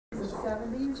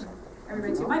70s.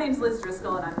 Everybody too. My name's Liz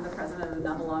Driscoll, and I'm the president of the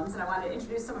NUMBALUMS, and I wanted to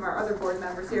introduce some of our other board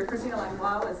members here. Christina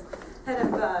Langlois was head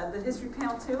of the history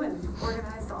panel too, and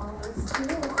organized all of this too.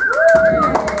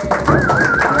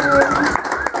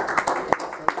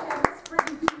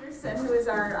 Who is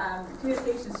our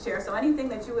communications chair, so anything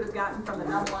that you would have gotten from the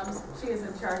NUMBALUMS, she is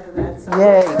in charge of that. So.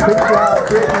 Yay, good job,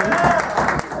 Brittany.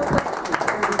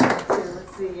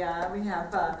 Let's see, we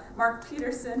have Mark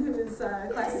Peterson, who is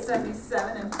class of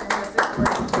 77 and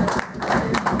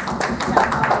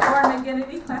Lauren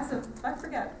McGinnity, class of, I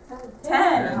forgot,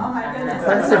 10. Oh my goodness.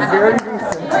 That's a very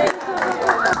recent.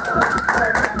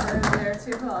 There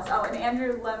too. Who else? Oh, and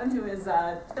Andrew Levin, who is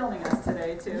filming us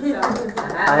today too. So.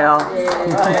 Hi, Al.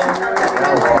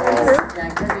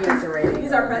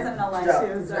 He's our president-elect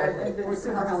too. So we're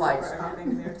super polite.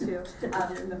 There too.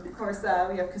 And of course,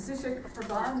 we have Kasusha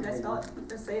Prabhan. Did I spell it?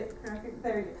 Just say it correctly.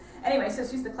 There you go. Anyway, so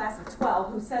she's the class of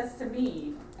 12 who says to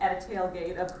me at a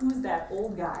tailgate of who's that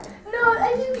old guy? No,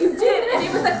 I didn't. You did, and he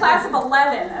was the class of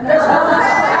 11. And so we're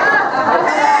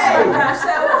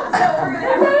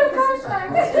gonna have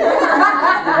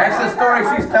That's the story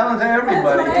she's telling to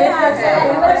everybody.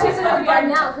 But she's gonna be our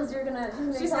now because you're gonna.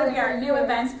 She's gonna be our new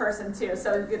events person too,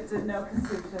 so get to know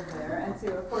Kasusha there, and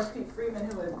to of course Pete Freeman,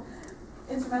 who was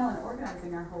instrumental in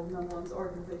organizing our whole NUMBALUMS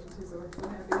organization too. So we're so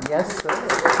happy. Yes, sir.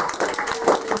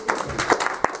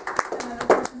 And then of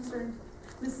course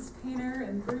Mrs. Paynter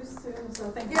and Bruce too.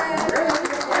 So thank you.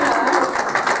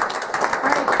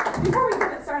 Before we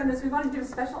get started on this, we want to do a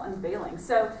special unveiling.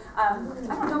 So I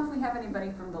don't know if we have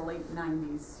anybody from the late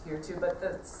 90s here too, but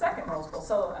the second Rose Bowl.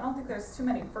 So I don't think there's too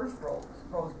many first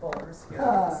Rose Bowlers here.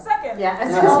 Second. Yeah.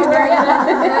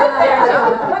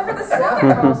 But for the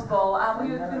second Rose Bowl,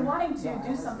 we've been wanting to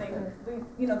do something.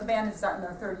 The band is starting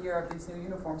their third year of these new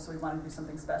uniforms, so we wanted to do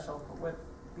something special with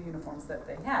the uniforms that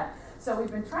they had. So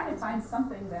we've been trying to find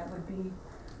something that would be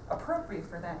appropriate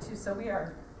for that too. So we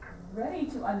are ready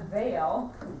to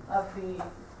unveil of the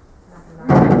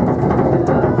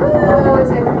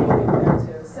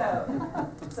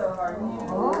so our new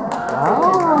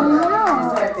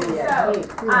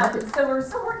so we're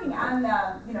still working on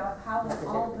how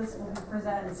all of this will be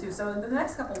presented too. So in the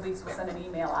next couple of weeks we'll send an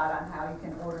email out on how you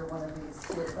can order one of these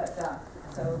too. But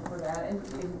so for that, and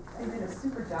they did a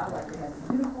super job. Like they had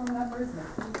uniform numbers and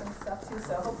keys and stuff too.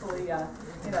 So hopefully, that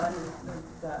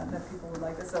people would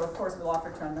like this. So of course we'll offer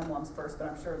it to our NUMBALUMS first, but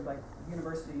I'm sure like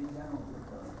university in general would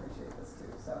really appreciate this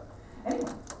too. So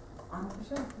anyway, on with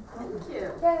the show. Thank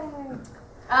you. Yay.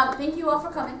 Thank you all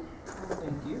for coming.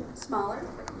 Thank you. Smaller,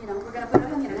 we're gonna put it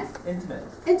on the internet.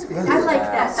 Intimate. I like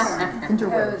that term.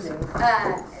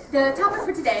 The topic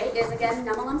for today is again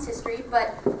NUMBALUMS history,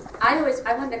 but I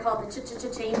wanted to call it the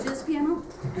changes panel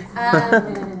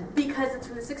because it's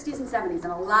from the 60s and 70s,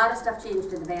 and a lot of stuff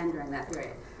changed in the band during that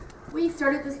period. We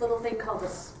started this little thing called the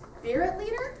Spirit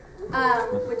Leader,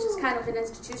 which is kind of an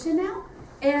institution now,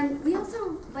 and we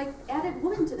also added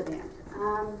women to the band.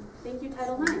 Thank you,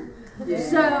 Title IX. Yeah.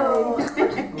 So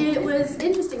it was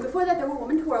interesting. Before that, there were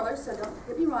women twirlers, so don't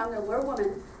get me wrong, there were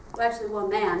women. Well, actually, one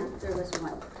man, there was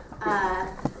one.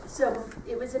 So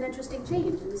it was an interesting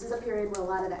change, and this is a period where a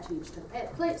lot of that change took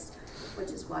place,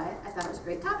 which is why I thought it was a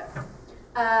great topic.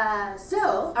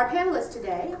 So our panelists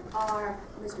today are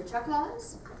Mr. Chuck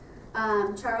Hawes,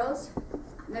 Charles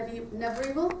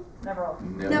Neverill.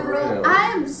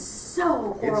 I am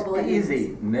so horrible at It's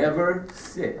easy. Never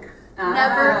sick.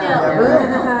 Never ill.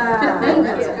 Thank you.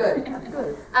 That's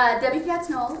good. Debbie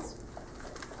Katz-Knowles,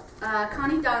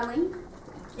 Connie Donnelly,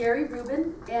 Gary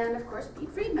Rubin, and of course Pete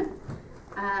Friedman.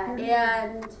 I'm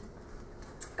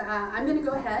going to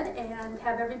go ahead and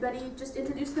have everybody just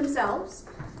introduce themselves,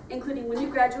 including when you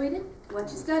graduated, what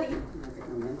you studied.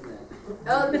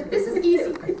 Oh, this is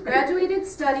easy. Graduated,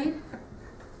 studied,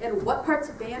 and what parts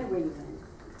of band were you in?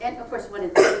 And of course, what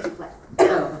instrument did you play?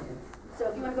 So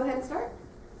if you want to go ahead and start.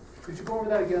 Could you go over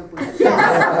that again, please?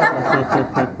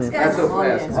 That's so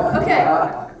fast. Okay.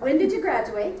 When did you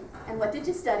graduate, and what did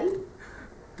you study?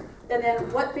 And then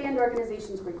what band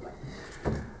organizations were you in?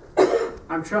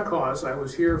 I'm Chuck Hawes. I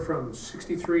was here from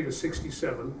 63 to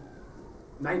 67,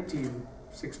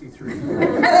 1963.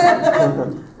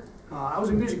 I was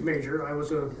a music major. I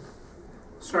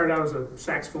started out as a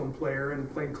saxophone player and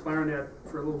played clarinet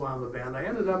for a little while in the band. I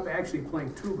ended up actually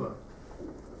playing tuba,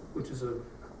 which is a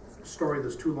story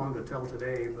that's too long to tell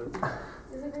today, but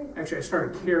actually I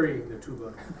started carrying the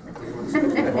tuba.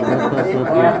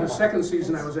 The second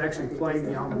season I was actually playing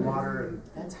the alma mater. And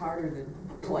that's harder than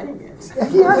playing it.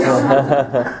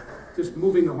 Just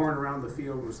moving the horn around the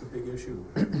field was the big issue.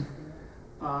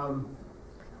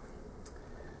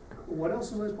 What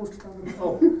else was I supposed to talk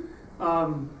about?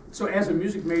 So as a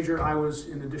music major, I was,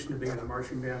 in addition to being in a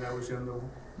marching band, I was in the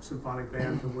symphonic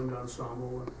band, the wind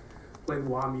ensemble, and played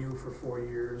WAMU for 4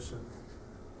 years, and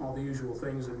all the usual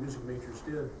things that music majors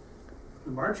did.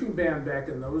 The marching band back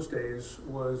in those days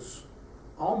was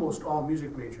almost all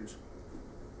music majors.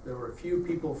 There were a few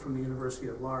people from the university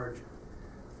at large,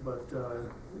 but,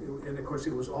 and of course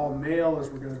it was all male, as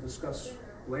we're going to discuss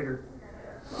later.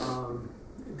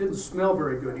 It didn't smell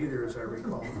very good either, as I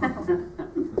recall.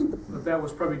 But that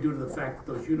was probably due to the fact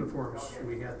that those uniforms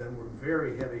we had then were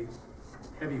very heavy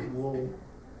wool.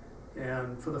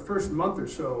 And for the first month or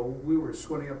so, we were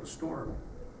sweating up a storm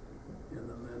in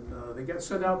them. And they got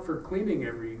sent out for cleaning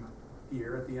every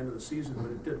year at the end of the season,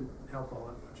 but it didn't help all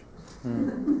that much.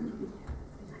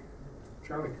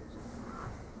 Charlie.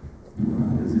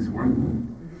 Does this work?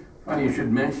 Funny you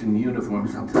should mention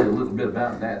uniforms. I'll tell you a little bit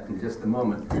about that in just a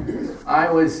moment.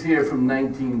 I was here from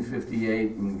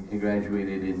 1958 and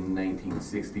graduated in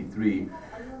 1963.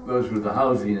 Those were the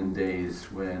halcyon days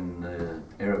when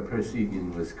Era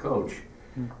Persigian was coach,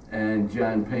 and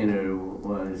John Paynter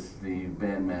was the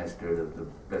bandmaster of the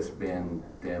best damn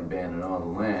band in all the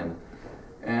land.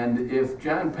 And if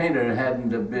John Paynter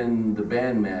hadn't have been the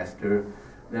bandmaster,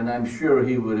 then I'm sure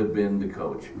he would have been the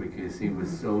coach, because he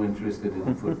was so interested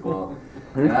in football.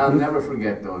 And I'll never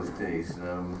forget those days.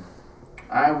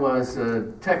 I was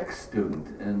a tech student,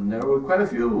 and there were quite a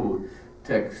few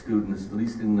tech students, at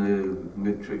least in the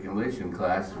mid-matriculation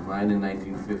class, mine in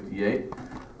 1958.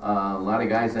 A lot of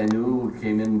guys I knew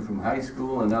came in from high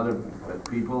school and other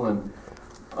people, and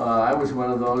I was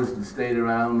one of those that stayed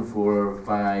around for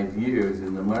 5 years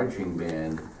in the marching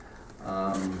band.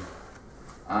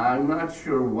 I'm not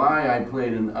sure why I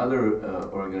played in other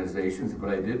organizations, but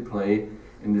I did play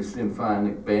in the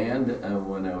symphonic band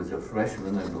when I was a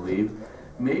freshman, I believe.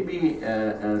 Maybe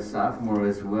a sophomore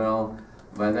as well.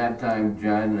 By that time,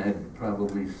 John had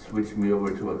probably switched me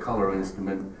over to a color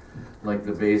instrument like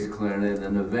the bass clarinet,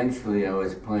 and eventually I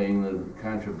was playing the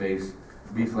contrabass,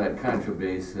 B-flat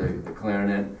contrabass, the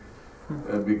clarinet,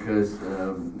 because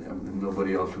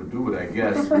nobody else would do it, I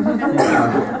guess.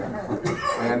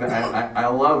 And I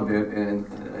loved it, and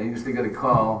I used to get a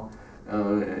call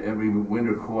every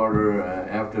winter quarter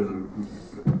after the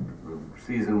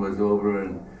season was over,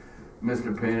 and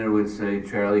Mr. Paynter would say,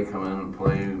 "Charlie, come in and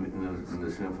play in the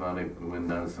symphonic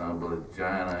wind ensemble."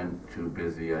 "John, I'm too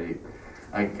busy.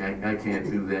 I can't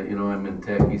do that. You know, I'm in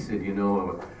tech." He said, "You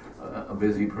know, a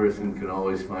busy person can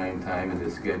always find time in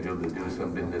his schedule to do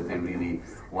something that they really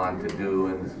want to do."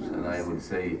 And I would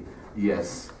say,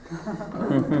 "Yes,"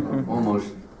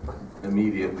 almost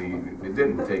immediately. It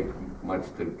didn't take much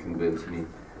to convince me,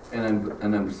 and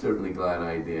I'm certainly glad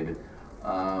I did.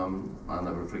 I'll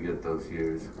never forget those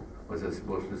years. Was I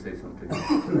supposed to say something?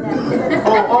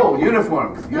 oh,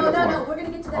 uniforms. No, we're going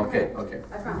to get to that. Okay.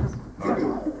 I promise. Okay.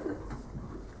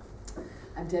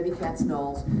 I'm Debbie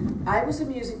Katz-Knowles. I was a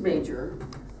music major.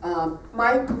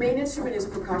 My main instrument is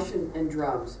percussion and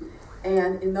drums.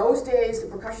 And in those days, the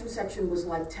percussion section was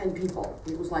like 10 people.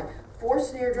 It was like 4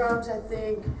 snare drums, I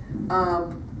think,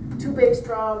 2 bass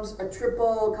drums, a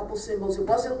triple, a couple cymbals. It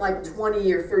wasn't like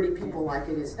 20 or 30 people like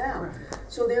it is now.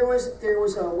 So there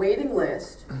was a waiting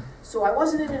list. So I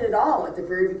wasn't in it at all at the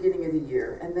very beginning of the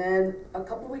year. And then a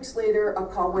couple weeks later, a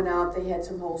call went out. They had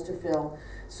some holes to fill.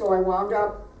 So I wound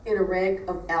up in a rank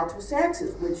of alto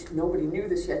saxes, which nobody knew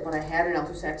this yet, but I had an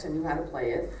alto sax. I knew how to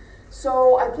play it.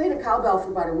 So I played a cowbell for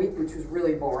about a week, which was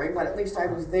really boring, but at least I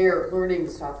was there learning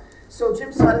stuff. So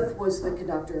Jim Suddeth was the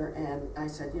conductor, and I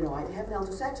said, you know, I have an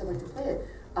alto sax, I'd like to play it.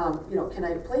 You know, can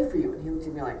I play for you? And he looked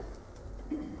at me like,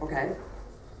 okay.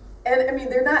 And I mean,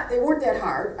 they weren't that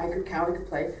hard. I could count, I could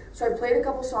play. So I played a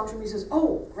couple songs for him. He says,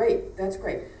 "Oh, great, that's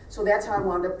great." So that's how I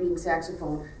wound up being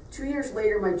saxophone. 2 years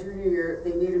later, my junior year,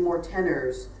 they needed more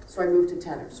tenors, so I moved to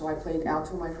tenor. So I played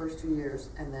alto my first 2 years,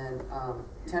 and then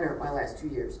tenor my last 2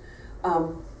 years.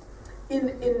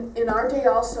 In our day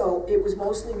also, it was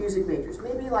mostly music majors,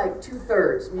 maybe like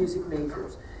 2/3 music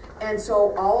majors. And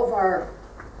so all of our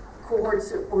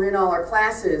cohorts that were in all our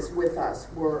classes with us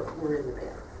were in the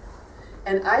band.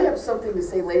 And I have something to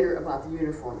say later about the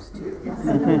uniforms too.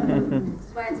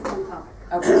 That's why it's a phone call.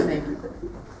 Okay, thank you.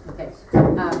 Okay,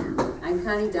 I'm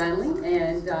Connie Donnelly,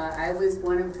 and I was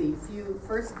one of the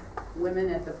first women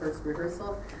at the first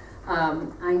rehearsal.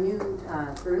 I knew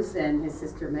Bruce and his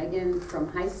sister Megan from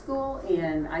high school,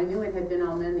 and I knew it had been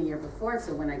all men the year before,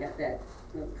 so when I got that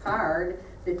card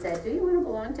that said, "Do you want to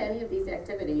belong to any of these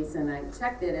activities?" and I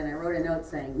checked it, and I wrote a note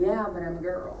saying, "Yeah, but I'm a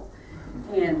girl."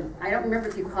 And I don't remember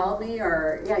if you called me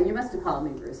or, yeah, you must have called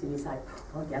me, Bruce. And he's like,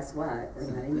 "Well, guess what?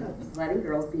 We're letting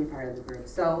girls be part of the group."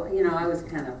 So, you know, I was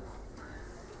kind of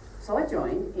So I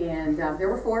joined, and there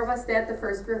were 4 of us at the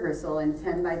first rehearsal and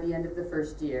 10 by the end of the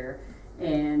first year.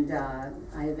 And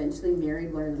I eventually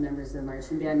married one of the members of the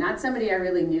marching band. Not somebody I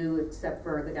really knew, except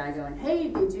for the guy going, "Hey,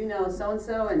 did you know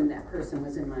so-and-so?" And that person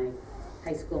was in my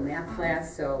high school math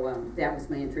class, so that was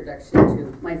my introduction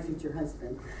to my future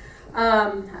husband.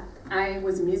 I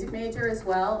was a music major as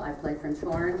well. I play French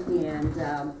horn, and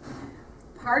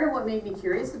part of what made me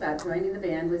curious about joining the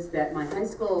band was that my high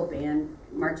school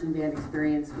marching band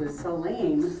experience was so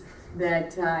lame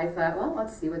that I thought, well,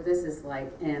 let's see what this is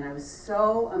like. And I was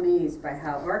so amazed by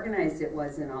how organized it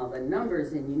was and all the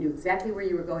numbers, and you knew exactly where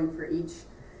you were going for each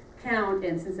count.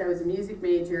 And since I was a music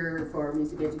major for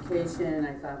music education,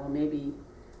 I thought, well, maybe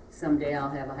someday I'll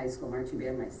have a high school marching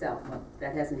band myself. Well,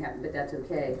 that hasn't happened, but that's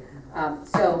okay.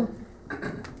 So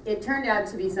it turned out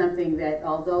to be something that,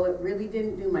 although it really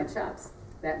didn't do my chops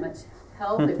that much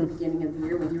help at the beginning of the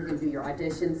year when you were going to do your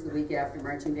auditions the week after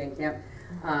marching band camp,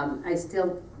 I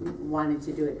still wanted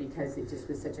to do it because it just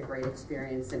was such a great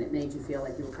experience, and it made you feel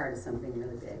like you were part of something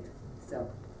really big. So,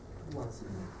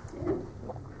 yeah.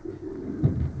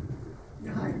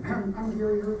 Yeah, hi, I'm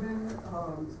Gary Irvin,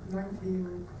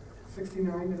 1969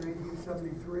 to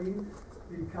 1973,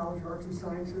 the College of Arts and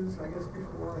Sciences, I guess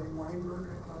before a Weinberg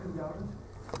endowed.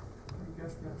 I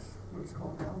guess that's what it's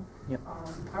called now. Yep.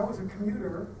 I was a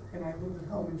commuter, and I lived at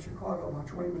home in Chicago, about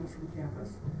 20 minutes from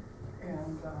campus.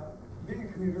 And being a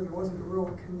commuter, there wasn't a real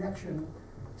connection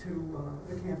to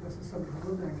the campus as somebody who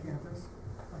lived on campus,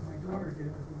 like my daughter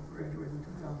did, who graduated in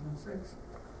 2006.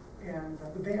 And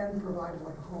the band provided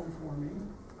like a home for me.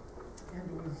 And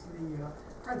it was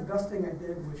probably the best thing I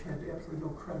did, which had absolutely no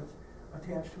credit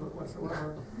attached to it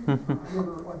whatsoever. I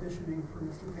remember auditioning for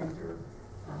Mr. Paynter.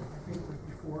 I think it was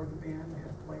before the band. I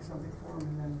had to play something for him,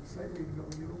 and then Sight Read Go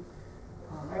You.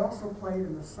 I also played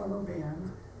in the summer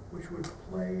band, which would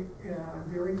play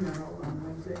Dairy Meadow on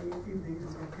Wednesday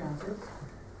evenings at concerts.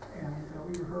 And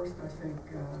we rehearsed, I think,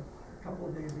 a couple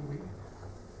of days a week.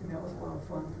 And that was a lot of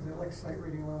fun because I like sight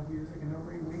reading a lot of music, and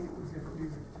every week it was different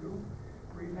music too.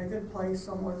 And I did play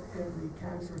somewhat in the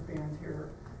concert band here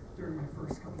during my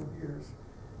first couple of years.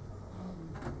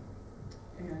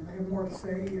 And I have more to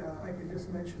say. I could just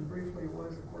mention briefly it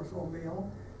was, of course, all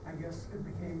male. I guess it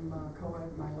became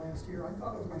co-ed my last year. I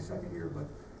thought it was my second year, but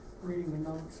reading the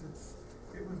notes,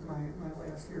 it was my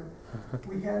last year.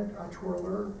 We had a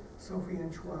twirler, Sophie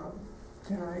Ann Schwab,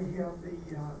 and I have the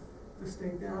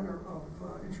distinct honor of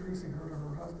introducing her to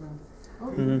her husband.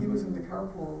 He was in the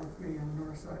carpool with me on the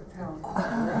north side of town.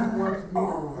 He wanted to meet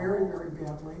her very, very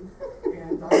badly,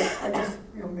 and I just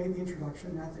made the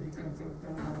introduction. Not that he couldn't have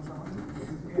done it on his own.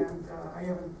 And I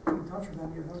haven't been in touch with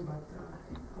any of them, but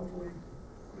hopefully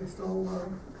they still.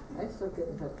 I still get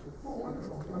in touch with. Oh,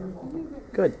 wonderful, wonderful.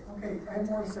 Good. Okay, I have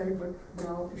more to say, but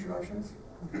now introductions.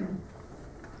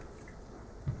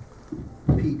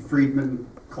 Pete Friedman,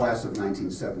 class of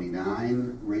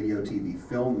 1979, radio, TV,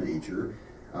 film major.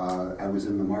 I was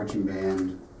in the marching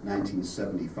band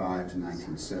 1975 to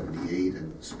 1978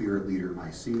 and spirit leader my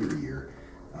senior year.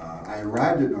 I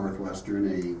arrived at Northwestern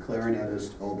a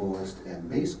clarinetist, oboist, and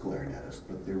bass clarinetist,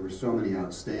 but there were so many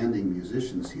outstanding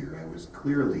musicians here. I was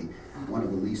clearly one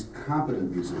of the least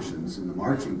competent musicians in the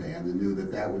marching band and knew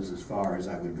that that was as far as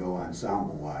I would go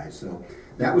ensemble-wise. So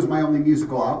that was my only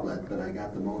musical outlet, but I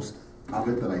got the most of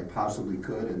it that I possibly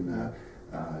could, and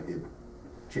it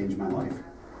changed my life.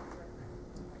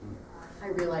 I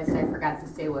realized I forgot to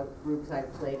say what groups I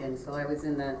played in. So I was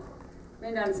in the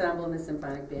wind ensemble in the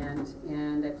symphonic band,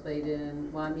 and I played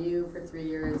in WAMU for 3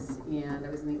 years, and I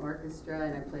was in the orchestra,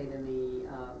 and I played in the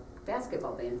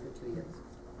basketball band for 2 years.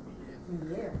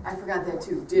 Yeah. I forgot that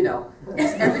too. Ditto.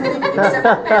 Everything except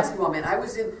the basketball band. I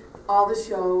was in all the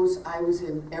shows. I was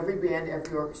in every band,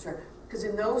 every orchestra. Because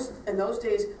in those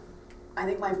days, I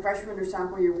think my freshman or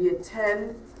sophomore year, we had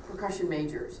 10 percussion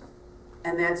majors,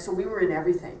 and so we were in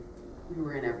everything. We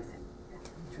were in everything,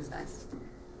 which was nice.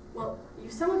 Well,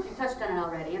 some of you touched on it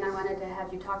already, and I wanted to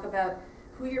have you talk about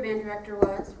who your band director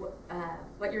was,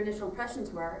 what your initial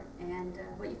impressions were, and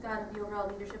what you thought of the overall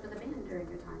leadership of the band during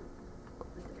your time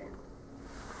with the band.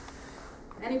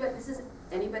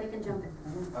 Anybody can jump in.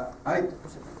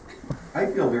 I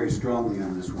feel very strongly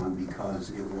on this one because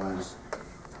it was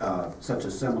such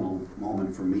a seminal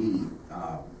moment for me.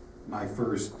 My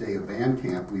first day of band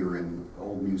camp, we were in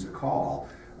Old Music Hall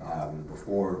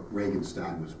before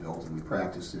Regenstein was built, and we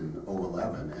practiced in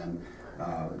 2011. And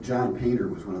John Paynter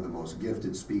was one of the most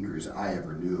gifted speakers I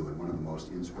ever knew and one of the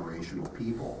most inspirational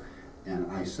people.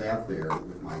 And I sat there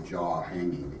with my jaw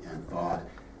hanging and thought,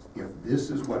 if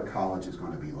this is what college is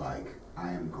going to be like,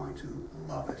 I am going to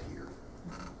love it here.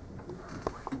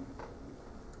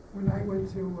 when I went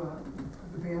to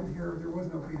the band here, there was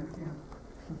no band camp.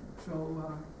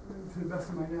 So, to the best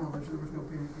of my knowledge, there was no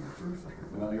band camp. Bruce.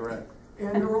 Well, you're right.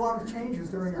 And there were a lot of changes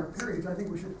during our periods. I think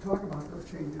we should talk about those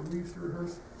changes. We used to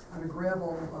rehearse on a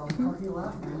gravel parking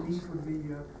lot, and the knees would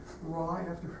be raw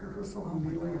after rehearsal,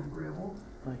 kneeling on gravel.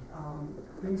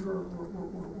 Things were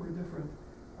different,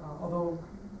 although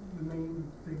the main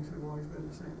things have always been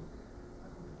the same.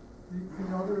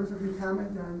 Can others of you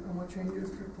comment on what changes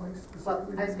took place? Well,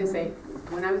 I was going to say,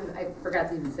 when I forgot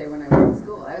to even say when I was in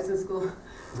school. I was in school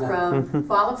from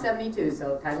fall of '72,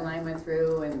 so Title IX went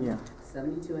through, and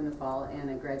 72 in the fall, and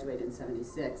I graduated in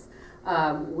 '76.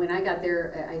 When I got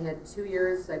there, I had 2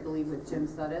 years, I believe, with Jim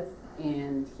Suddeth,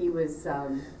 and he was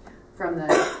from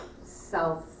the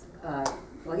South,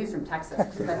 well, he's from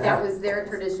Texas, but that was, their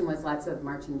tradition was lots of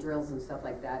marching drills and stuff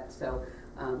like that, so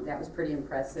that was pretty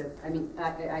impressive. I mean,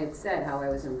 I had said how I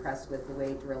was impressed with the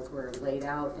way drills were laid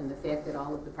out and the fact that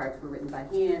all of the parts were written by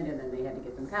hand and then they had to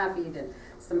get them copied, and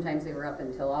sometimes they were up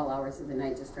until all hours of the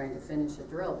night just trying to finish a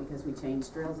drill because we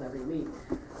changed drills every week.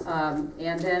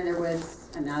 And then there was,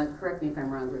 and now correct me if I'm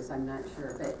wrong, Bruce, I'm not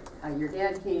sure, but your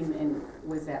dad came and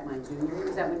was at my junior year.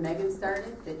 Was that when Megan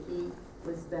started, that he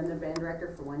was then the band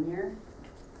director for 1 year?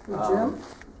 Jim?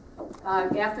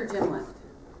 After Jim left.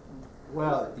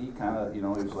 Well, he kind of, you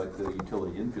know, he was like the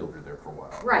utility infielder there for a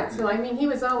while. Right, so I mean, he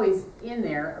was always in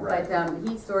there, Right. but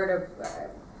he sort of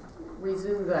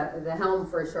resumed the helm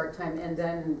for a short time, and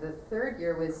then the third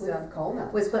year was Cliff Colna.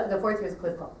 the fourth year was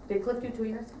Cliff Cole. Did Cliff do 2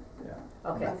 years? Yeah.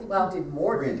 Okay, I think well, he did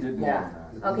more than Did more yeah.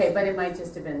 than that. Okay, but it might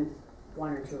just have been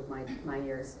 1 or 2 of my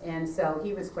years, and so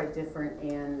he was quite different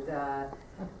and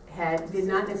did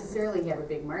not necessarily have a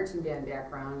big marching band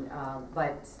background,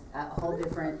 but a whole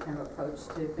different kind of approach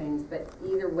to things. But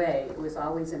either way, it was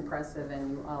always impressive,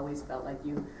 and you always felt like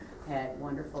you had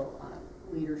wonderful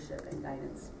leadership and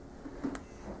guidance.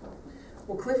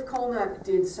 Well, Cliff Colna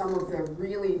did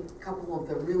couple of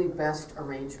the really best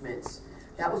arrangements.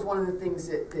 That was one of the things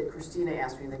that Christina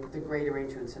asked me, the great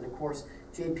arrangements. And of course,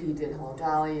 JP did Hello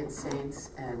Dolly and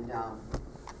Saints, and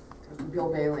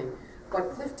Bill Bailey. But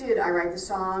Cliff did I Write the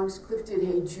Songs, Cliff did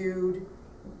Hey Jude.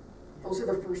 Those are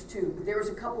the first two. But there was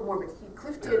a couple more, but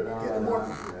Cliff did more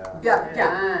of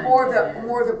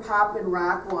the pop and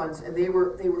rock ones, and they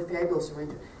were fabulous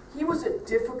arrangements. He was a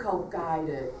difficult guy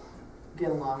to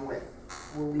get along with.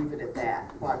 We'll leave it at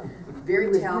that. But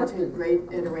very talented,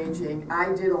 great at arranging.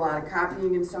 I did a lot of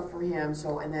copying and stuff for him.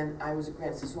 And then I was a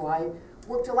grad, so I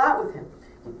worked a lot with him.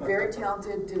 Very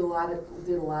talented, did a lot of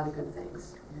good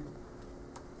things.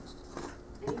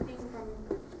 Anything from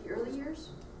the early years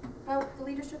about the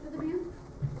leadership of the band?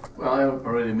 Well, I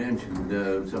already mentioned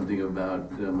something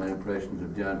about my impressions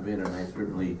of John Paynter, and I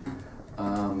certainly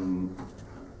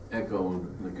echo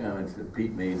the comments that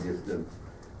Pete made just a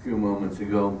few moments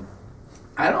ago.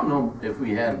 I don't know if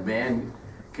we had a band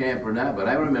camp or not, but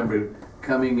I remember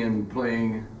coming and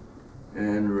playing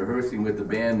and rehearsing with the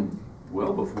band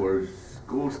well before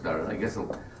school started. I guess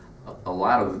a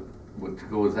lot of what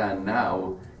goes on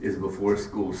now is before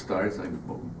school starts. Like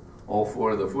all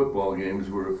 4 of the football games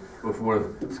were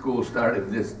before school started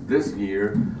this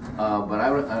year. But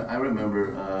I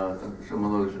remember some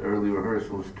of those early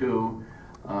rehearsals too.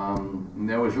 And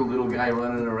there was a little guy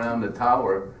running around the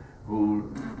tower who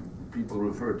people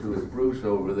refer to as Bruce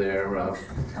over there. He must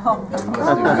have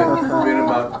been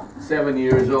about 7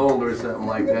 years old or something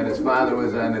like that. His father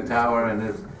was on the tower and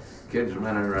his kids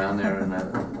running around there, and I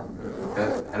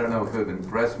don't know if it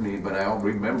impressed me, but I'll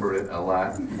remember it a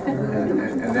lot.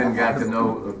 And then got to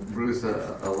know Bruce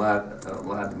a lot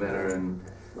better, and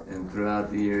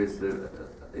throughout the years, the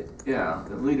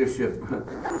leadership,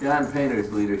 John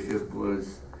Paynter's leadership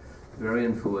was very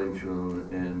influential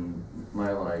in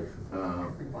my life.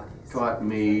 Taught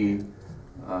me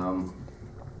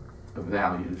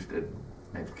values that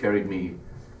have carried me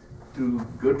through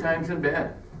good times and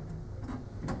bad.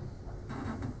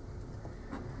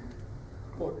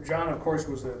 Well, John, of course,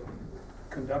 was the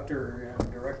conductor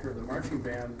and director of the marching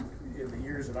band in the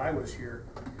years that I was here.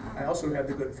 I also had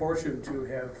the good fortune to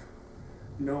have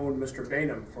known Mr.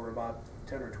 Bainham for about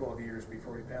 10 or 12 years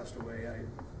before he passed away. I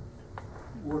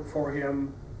worked for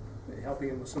him, helping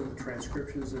him with some of the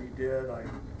transcriptions that he did. I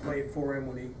played for him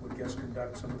when he would guest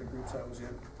conduct some of the groups I was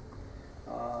in.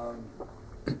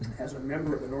 As a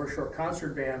member of the North Shore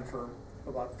Concert Band for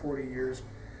about 40 years,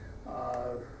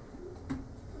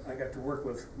 I got to work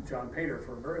with John Paynter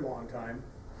for a very long time,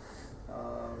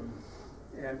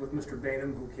 and with Mr.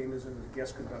 Bainham, who came as a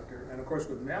guest conductor, and of course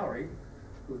with Mallory,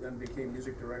 who then became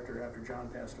music director after John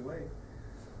passed away.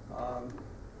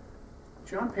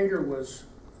 John Paynter was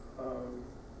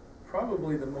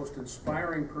probably the most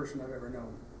inspiring person I've ever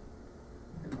known.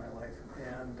 in my life.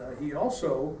 And he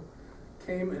also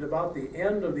came at about the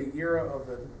end of the era of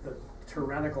the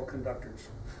tyrannical conductors.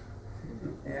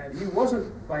 And he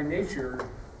wasn't by nature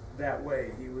that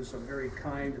way. He was a very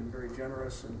kind and very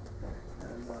generous and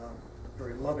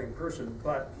very loving person,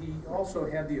 but he also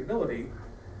had the ability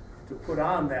to put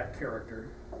on that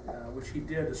character, which he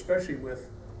did, especially with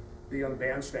the young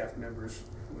band staff members,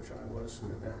 which I was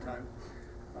at that time.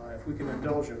 If we can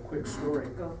indulge a quick story.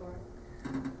 Go for it.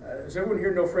 Does everyone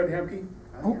here know Fred Hemke?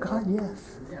 Oh, God,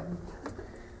 yes. Yeah.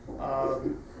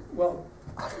 Well,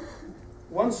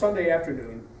 one Sunday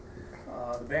afternoon,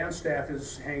 the band staff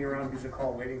is hanging around Music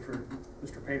Hall waiting for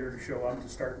Mr. Paynter to show up to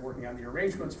start working on the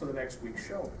arrangements for the next week's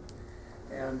show.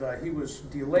 And he was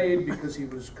delayed because he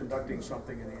was conducting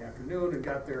something in the afternoon and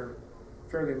got there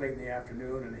fairly late in the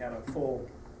afternoon and had a full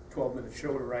 12-minute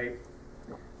show to write.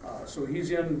 So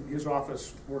he's in his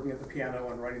office working at the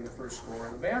piano and writing the first score,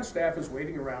 and the band staff is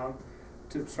waiting around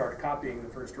to start copying the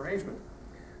first arrangement.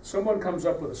 Someone comes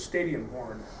up with a stadium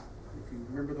horn. If you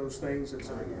remember those things, it's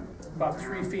about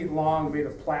 3 feet long, made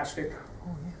of plastic,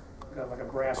 got like a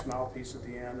brass mouthpiece at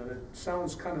the end, and it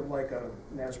sounds kind of like an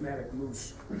asthmatic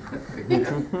moose.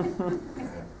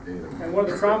 And one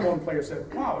of the trombone players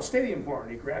said, "Wow, a stadium horn."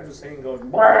 He grabs this thing and goes,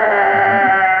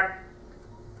 "Brrrr!"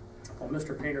 Well,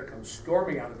 Mr. Paynter comes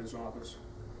storming out of his office.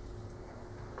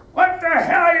 "What the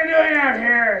hell are you doing out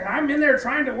here? I'm in there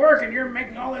trying to work and you're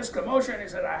making all this commotion." He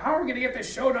said, "How are we going to get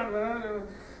this show done?"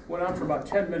 Went on for about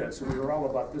 10 minutes and we were all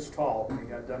about this tall when he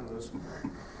got done with us.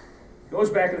 Goes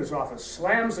back in his office,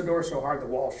 slams the door so hard the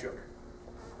wall shook.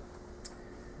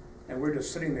 And we're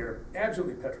just sitting there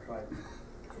absolutely petrified.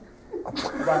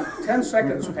 About 10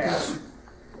 seconds pass,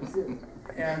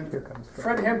 and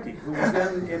Fred Hemke, who was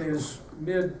then in his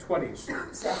mid-20s,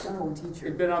 Saxophone teacher.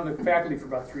 had been on the faculty for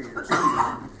about 3 years,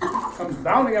 comes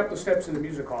bounding up the steps in the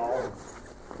music hall, and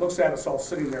looks at us all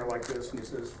sitting there like this, and he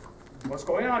says, "What's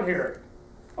going on here?"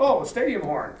 "Oh, a stadium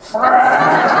horn." I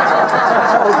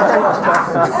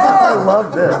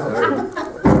love this.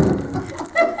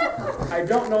 I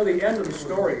don't know the end of the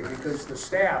story because the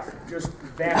staff just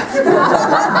vanished.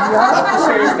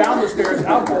 Stairs, down the stairs,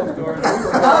 out both doors.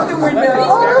 Out the window.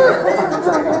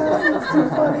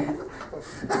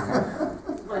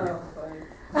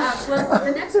 Well,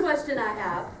 the next question I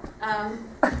have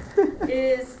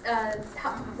is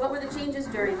what were the changes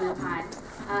during that time?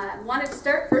 I wanted to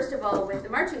start, first of all, with the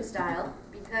marching style,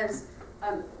 because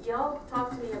y'all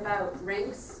talked to me about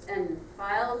ranks and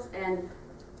files and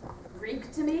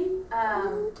Greek to me,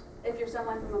 if you're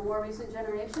someone from a more recent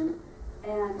generation.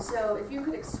 And so if you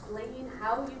could explain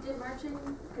how you did marching,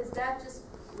 because that just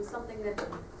was something that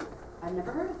I've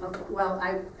never heard of. Okay, well,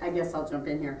 I guess I'll jump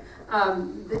in here.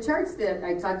 The charts that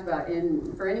I talked about,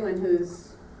 for anyone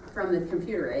who's from the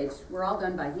computer age, were all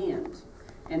done by hand.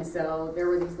 And so there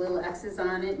were these little X's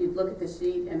on it. You'd look at the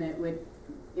sheet, and it would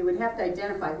have to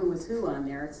identify who was who on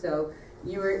there. So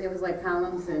it was like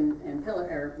columns and pillar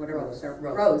or whatever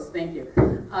rows. Thank you.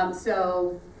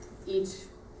 So each,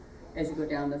 as you go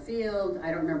down the field, I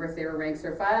don't remember if they were ranks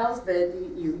or files, but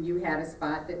you had a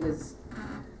spot that was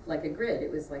like a grid.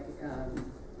 It was like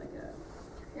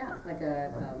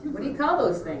what do you call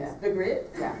those things? The grid?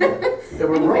 Yeah. There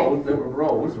were rows. There were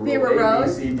rows. There were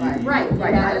rows. A, B, C, D, E. Right. You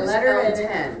had a letter and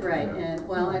 10. Right. And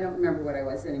well, I don't remember what I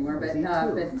was anymore, but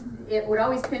it would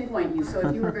always pinpoint you. So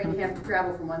if you were going to have to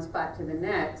travel from one spot to the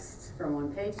next, from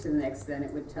one page to the next, then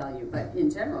it would tell you. But in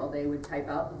general, they would type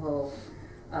out the whole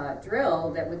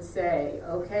drill that would say,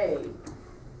 okay,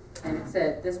 and it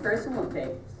said this person will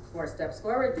take 4 steps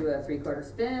forward, do a 3/4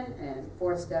 spin, and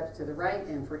 4 steps to the right,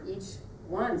 and for each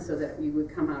one, so that you would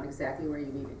come out exactly where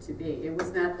you needed to be. It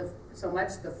was not so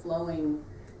much the flowing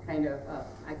kind of,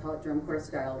 I call it drum corps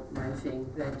style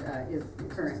marching, that is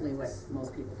currently what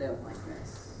most people do.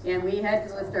 And we had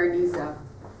to lift our knees up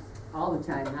all the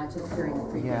time, not just during the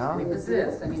previous. Yeah. It was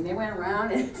this. I mean, they went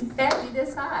around and it had to be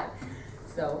this high.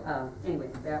 So anyway,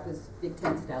 that was Big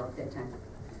Ten style at that time.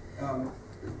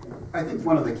 I think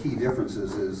one of the key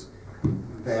differences is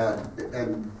that,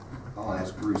 and I'll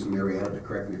ask Bruce and Marietta to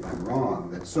correct me if I'm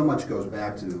wrong, that so much goes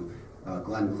back to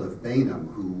Glenncliff Bainham,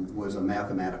 who was a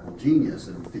mathematical genius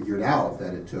and figured out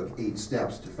that it took 8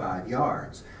 steps to 5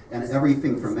 yards. And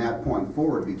everything from that point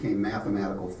forward became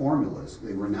mathematical formulas.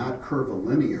 They were not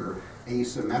curvilinear,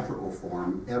 asymmetrical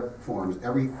forms.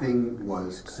 Everything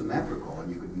was symmetrical,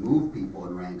 and you could move people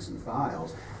in ranks and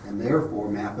files, and therefore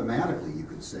mathematically you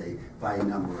could say by a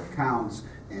number of counts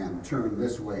and turn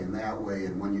this way and that way,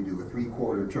 and when you do a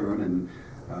 3/4 turn and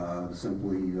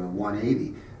simply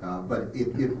 180. But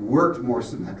it worked more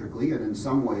symmetrically, and in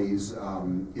some ways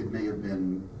it may have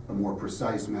been a more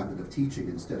precise method of teaching.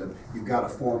 Instead of, you've got to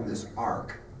form this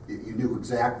arc. You knew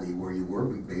exactly where you were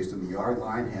based on the yard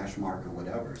line, hash mark, or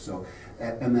whatever. So,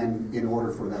 and then in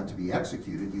order for that to be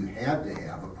executed, you had to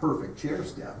have a perfect chair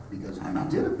step, because if you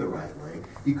did it the right way,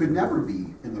 you could never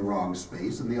be in the wrong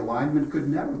space, and the alignment could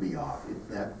never be off.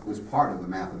 That was part of the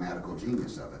mathematical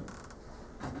genius of it.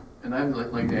 And I'd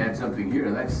like to add something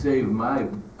here. That saved my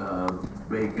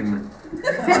bacon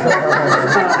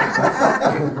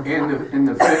in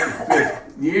the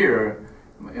fifth year.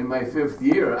 In my 5th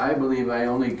year, I believe I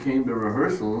only came to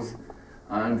rehearsals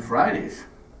on Fridays.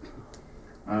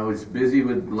 I was busy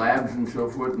with labs and so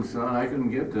forth and so on. I couldn't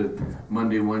get to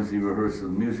Monday, Wednesday rehearsal,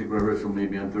 music rehearsal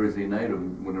maybe on Thursday night or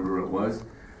whenever it was.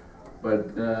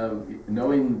 But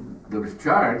knowing those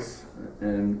charts,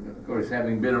 and of course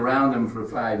having been around them for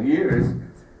 5 years,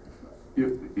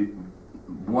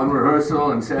 one rehearsal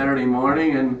on Saturday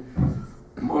morning, and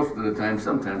most of the time,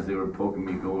 sometimes they were poking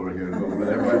me, go over here, go over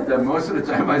there, but most of the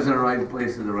time I was in the right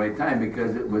place at the right time,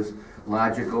 because it was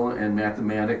logical and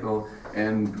mathematical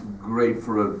and great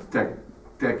for a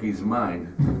techie's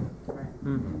mind.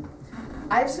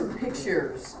 I have some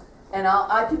pictures, and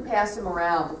I can pass them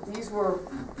around.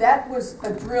 That was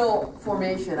a drill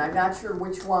formation. I'm not sure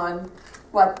which one,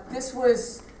 but these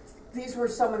were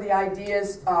some of the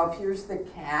ideas of, here's the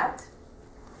cat.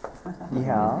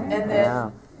 Yeah. And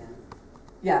then,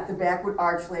 yeah, the back would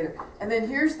arch later. And then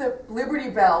here's the Liberty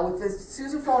Bell with the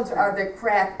sousaphones are that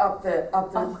crack up the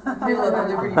middle of the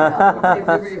Liberty Bell, the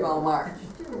Liberty Bell march.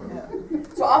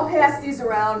 So I'll pass these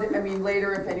around, I mean,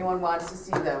 later if anyone wants to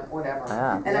see them, whatever.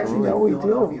 Yeah. And Actually, no, we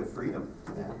Philadelphia Freedom.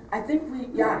 I think we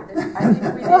did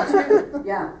too,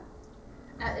 yeah.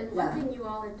 And one thing you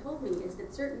all have told me is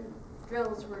that certain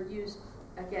drills were used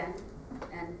again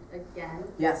and again.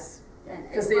 Yes, And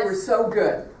because they were so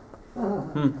good.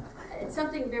 It's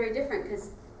something very different, because,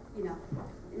 you know,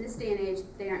 in this day and age,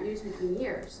 they aren't used between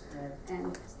years.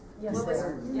 And Yes, what was they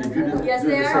are. Yes,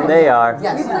 they are. They are.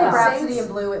 Yes. We played Rhapsody Saints-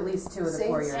 in Blue at least 2 of the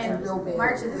 4 years. And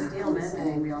March of the Steelmen.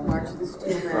 And March of the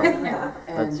Steelmen.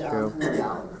 And, That's true.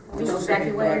 We know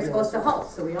exactly where you're supposed to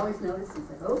halt, so we always notice, he's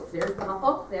like, oh, there's the halt,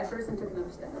 oh, that person took another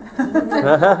step.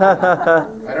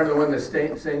 I don't know when the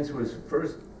Saints was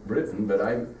first written, but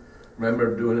I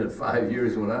remember doing it 5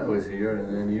 years when I was here,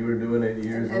 and then you were doing it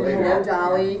years And later. Hello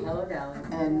Dolly. Hello, Dolly.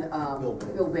 And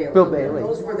Bill Bailey. Bill Bailey.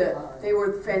 Those were they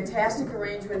were fantastic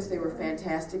arrangements, they were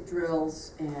fantastic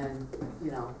drills, and,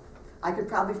 you know, I could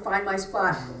probably find my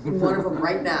spot in one of them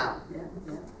right now. Yeah,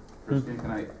 yeah. Christine,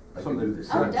 can I, I something can do this.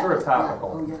 sort of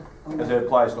topical, Oh, yeah. Oh, as yeah. it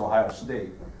applies to Ohio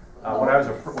State.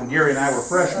 When Gary and I were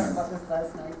freshmen, About this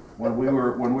last night. when we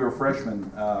were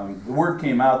freshmen, the word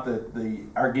came out that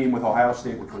our game with Ohio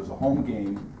State, which was a home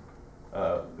game,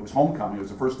 it was homecoming. It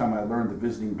was the first time I learned the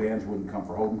visiting bands wouldn't come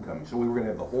for homecoming. So we were going to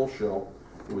have the whole show.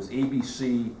 It was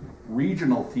ABC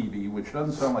regional TV, which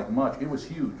doesn't sound like much. It was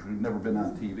huge. We've never been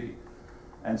on TV.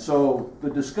 And so the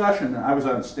discussion, and I was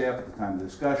on staff at the time, the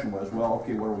discussion was, well,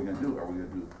 okay, what are we going to do?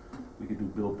 We could do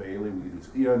Bill Bailey, we could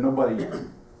do, you know,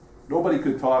 nobody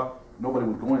could talk, nobody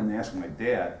would go in and ask my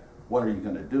dad, what are you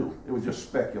going to do? It was just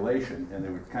speculation, and they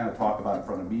would kind of talk about it in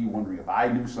front of me, wondering if I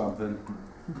knew something.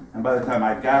 And by the time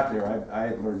I got there, I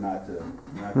had learned not to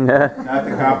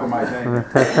compromise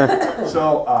anything.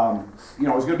 So, you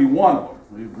know, it was going to be one of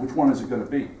them. Which one is it going to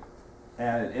be?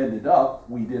 And it ended up,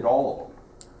 we did all of them.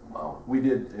 Wow. We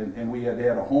did, and we had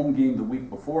a home game the week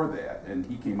before that, and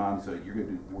he came on and said,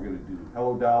 we're going to do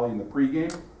Hello Dolly in the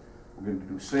pregame, we're going to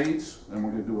do Saints, and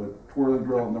we're going to do a twirling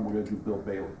drill, and then we're going to do Bill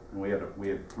Bailey. And we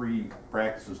had 3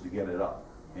 practices to get it up.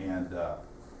 And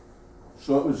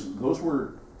so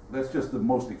that's just the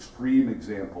most extreme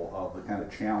example of the kind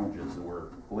of challenges that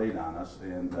were laid on us.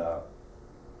 And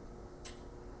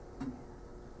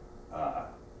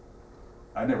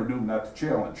I never knew not to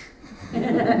challenge.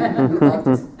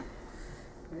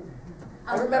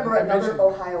 I remember another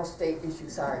Ohio State issue,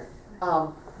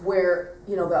 where,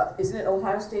 you know, isn't it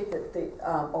Ohio State that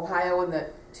Ohio and the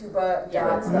tuba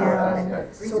dots? Yeah.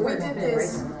 So we did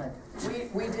this,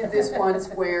 we did this once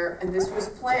where, and this was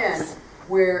planned,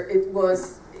 where it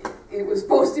was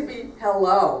supposed to be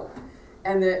hello.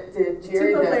 And the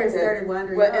Jerry, tuba players started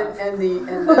wandering off. and the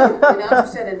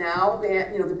announcer said, and now,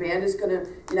 you know, the band is going to,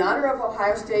 in honor of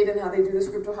Ohio State and how they do the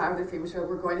script Ohio, they're famous for,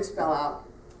 we're going to spell out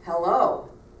hello.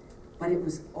 But it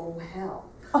was oh hell.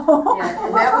 Yeah.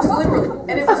 And that was literally,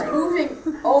 and it was moving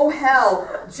oh hell,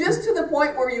 just to the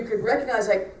point where you could recognize,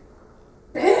 like,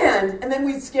 band, and then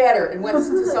we'd scatter and went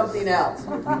to something else.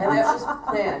 And that was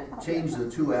planned. Change the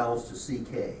 2 L's to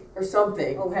CK. Or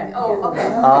something. Okay. Oh, okay.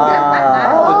 Well, the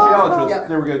challenge was Yep.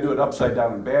 they were gonna do it upside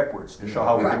down and backwards to show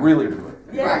how we could really do it.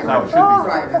 Yeah. That's how it should be done.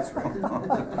 Right. That's right.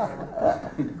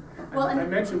 Well, I and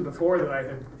mentioned before that I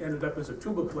had ended up as a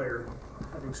tuba player,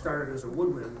 having started as a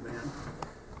woodwind man.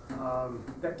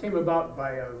 That came about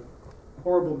by a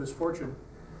horrible misfortune.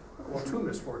 Well, 2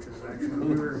 misfortunes actually.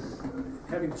 We were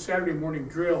having a Saturday morning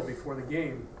drill before the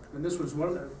game, and this was one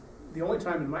of the only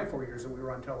time in my 4 years that we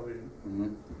were on television.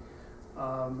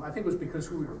 I think it was because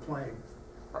who we were playing.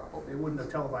 They wouldn't have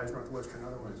televised Northwestern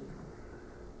otherwise.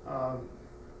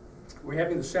 We're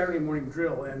having the Saturday morning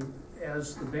drill, and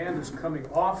as the band is coming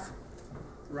off,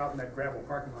 we're out in that gravel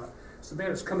parking lot, as the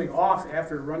band is coming off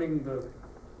after running the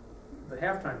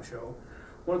halftime show,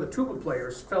 one of the tuba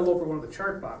players fell over one of the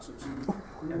chart boxes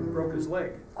and broke his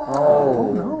leg.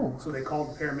 Oh, no. So they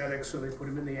called the paramedics, so they put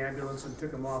him in the ambulance and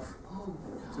took him off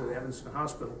to the Evanston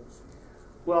Hospital.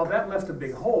 Well, that left a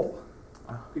big hole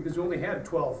because we only had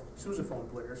 12 sousaphone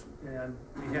players, and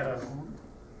we had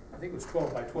I think it was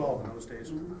 12 by 12 in those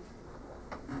days.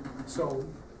 So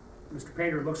Mr.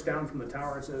 Paynter looks down from the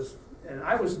tower and says, and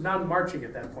I was non-marching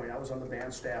at that point. I was on the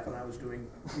band staff and I was doing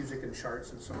music and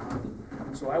charts and so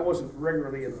on. So I wasn't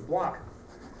regularly in the block.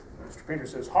 Mr. Paynter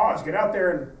says, Hawes, get out there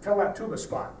and fill that tuba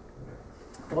spot.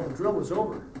 Well, the drill was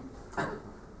over.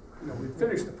 You know, we'd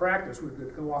finished the practice.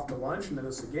 We'd go off to lunch and then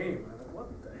it's the game. I thought, what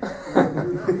the heck am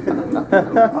I gonna do now?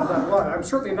 I thought, well, I'm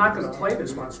certainly not going to play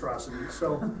this monstrosity.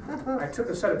 So I took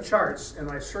a set of charts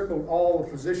and I circled all the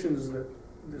positions that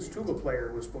this tuba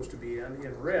player was supposed to be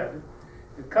in red,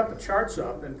 and cut the charts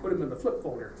up and put them in the flip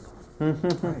folder. Threw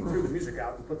the music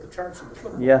out and put the charts in the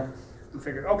flip folder. Yeah. And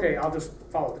figured, okay, I'll just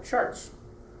follow the charts.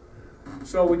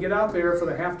 So we get out there for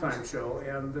the halftime show,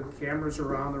 and the cameras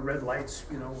are on, the red lights,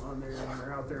 you know, on there, and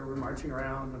they're out there, we're marching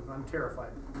around, and I'm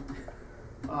terrified.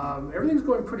 Everything's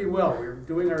going pretty well. We're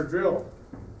doing our drill,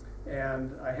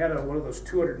 and I had one of those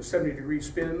 270-degree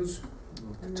spins.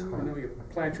 You know, you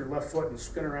plant your left foot and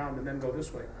spin around and then go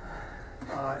this way.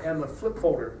 And the flip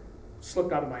folder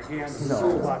slipped out of my hand and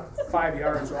flew about 5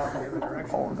 yards off in the other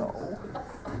direction. Oh, no.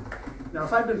 Now,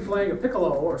 if I'd been playing a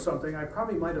piccolo or something, I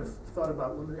probably might have thought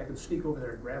about whether I could sneak over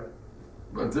there and grab it.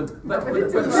 But But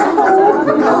with a With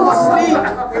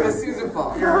a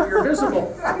sousaphone. you're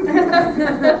visible. I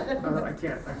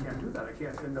can't do that. I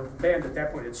can't. And the band at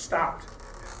that point had stopped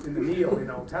in the kneel, you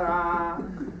know, ta-da.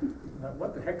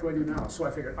 What the heck do I do now? So I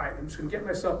figured, all right, I'm just going to get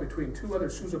myself between 2 other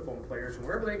sousaphone players, and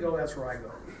wherever they go, that's where I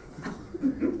go.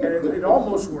 And it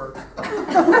almost worked.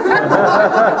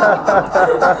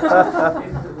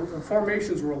 The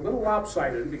formations were a little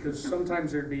lopsided because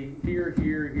sometimes there'd be here,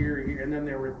 here, here, here, and then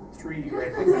there were 3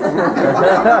 right there.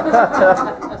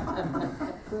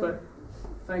 But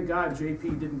thank God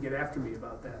JP didn't get after me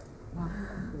about that.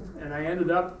 And I ended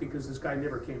up, because this guy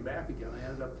never came back again, I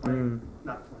ended up playing,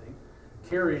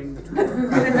 carrying the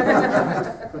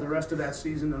tuba for the rest of that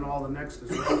season and all the next as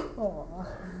well.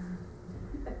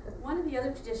 one of the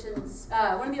other traditions,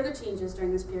 one of the other changes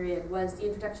during this period was the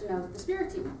introduction of the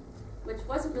spirit team, which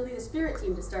wasn't really the spirit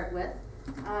team to start with.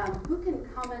 Who can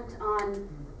comment on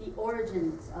the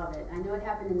origins of it? I know it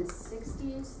happened in the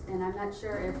 60s, and I'm not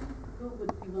sure who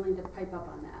would be willing to pipe up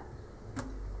on that.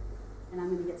 And I'm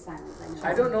going to get silent.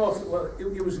 I don't know if, well,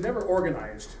 it was never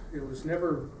organized. It was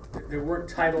never, there weren't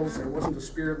titles, there wasn't a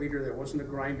spirit leader, there wasn't a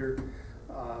grinder.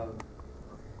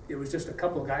 It was just a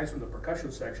couple of guys from the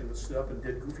percussion section that stood up and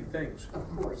did goofy things. Of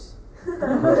course.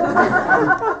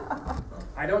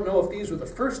 I don't know if these were the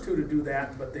first 2 to do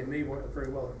that, but they may very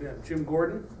well have been. Jim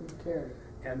Gordon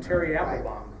and Terry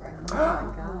Applebaum. Right. Oh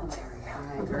my God.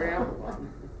 Terry Applebaum,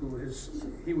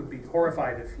 he would be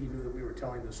horrified if he knew that we were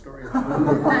telling this story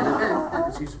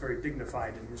because he's very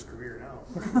dignified in his career now.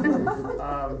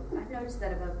 I've noticed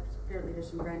that about spirit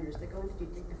leaders and grinders. They go into do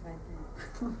dignified things.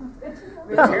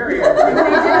 Terry,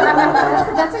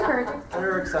 That's encouraging.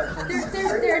 There are exceptions. There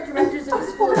are directors of the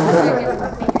school and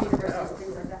major universities and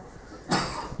things like that.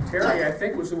 Terry, I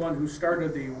think, was the one who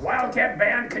started the Wildcat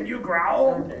Band, Can You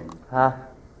Growl? Huh?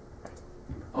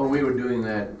 Oh, we were doing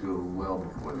that well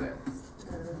before that.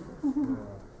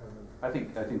 I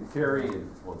think Terry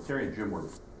and Jim were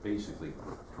basically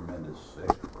tremendous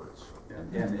experts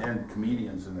and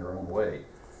comedians in their own way,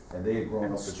 and they had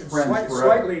grown up as friends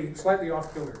forever. Slightly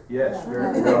off kilter. Yes,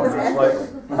 very well, slightly.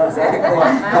 Exactly.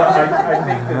 I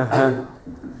think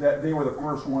that they were the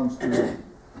first ones to.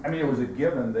 I mean, it was a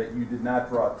given that you did not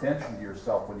draw attention to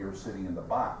yourself when you were sitting in the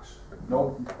box.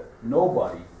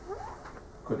 Nobody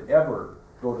could ever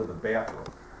go to the bathroom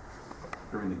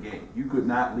during the game. You could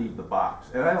not leave the box.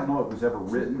 And I don't know if it was ever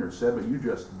written or said, but you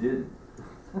just didn't.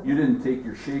 You didn't take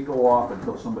your shako off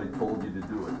until somebody told you to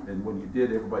do it. And when you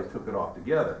did, everybody took it off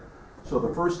together. So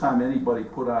the first time anybody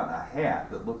put on a hat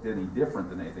that looked any different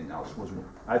than anything else was,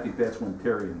 I think that's when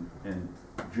Terry and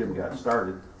Jim got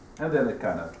started. And then it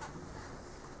kind of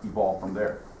evolved from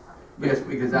there. Yes,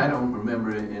 because I don't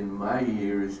remember in my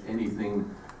years anything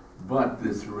but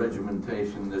this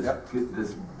regimentation,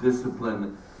 this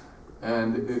discipline.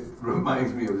 And it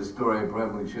reminds me of a story I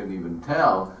probably shouldn't even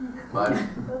tell, but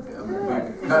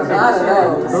because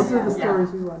Those are the stories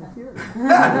we want to hear.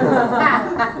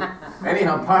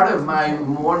 anyhow, part of my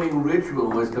morning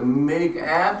ritual was to make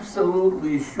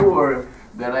absolutely sure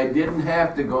that I didn't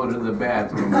have to go to the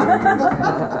bathroom. I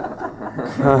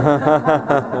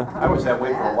was that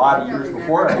way for a lot of years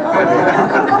before I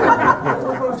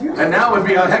And And now would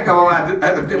be a heck of a lot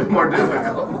more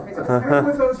difficult.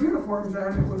 with those uniforms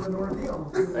on, it was an ordeal.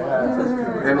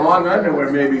 And long underwear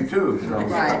maybe too, so.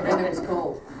 Right, and it was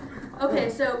cold. Okay,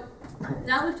 so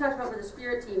now we've talked about where the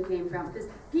spirit team came from, because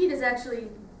Pete is actually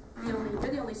you're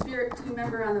the only spirit team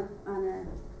member on the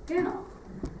panel.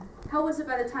 How was it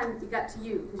by the time it got to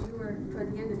you? Because you were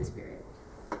toward the end of this period.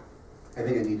 I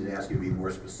think I need to ask you to be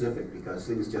more specific, because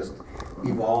things just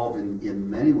evolve in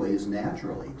many ways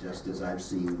naturally, just as I've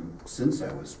seen since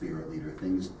I was spirit leader,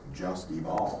 things just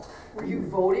evolve. Were you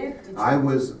voted? Did you? I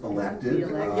was elected.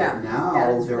 Yeah. Now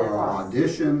Yeah, there are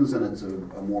auditions and it's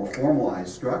a more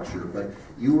formalized structure, but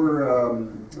you were,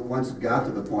 once it got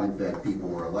to the point that people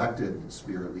were elected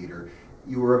spirit leader,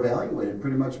 you were evaluated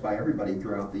pretty much by everybody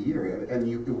throughout the year. And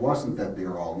it wasn't that they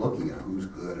were all looking at who's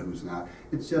good, who's not.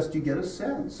 It's just you get a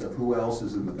sense of who else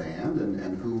is in the band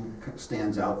and who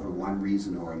stands out for one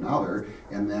reason or another.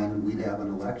 And then we'd have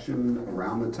an election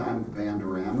around the time of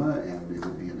Bandorama, and it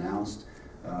would be announced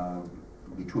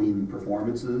between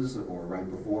performances or right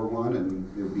before one, and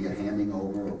there would be a handing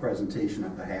over, a presentation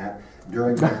of the hat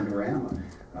during Bandorama.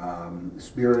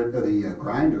 The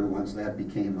grinder, once that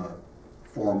became a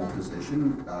formal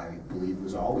position, I believe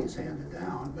was always handed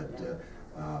down, but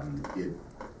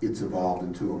it's evolved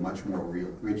into a much more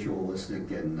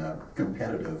ritualistic and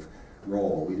competitive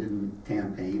role. We didn't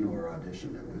campaign or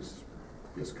audition, it was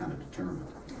just kind of determined.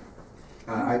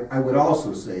 I would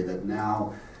also say that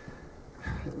now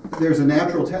there's a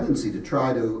natural tendency to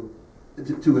try to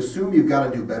assume you've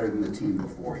got to do better than the team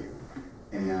before you,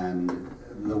 and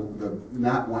the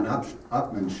not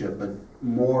one-upmanship, but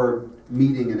more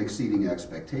meeting and exceeding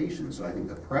expectations. So I think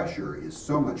the pressure is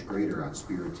so much greater on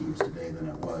spirit teams today than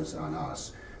it was on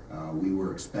us. We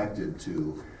were expected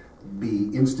to be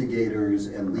instigators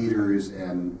and leaders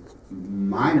and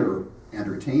minor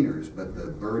entertainers, but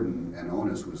the burden and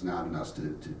onus was not on us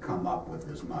to come up with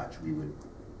as much. We would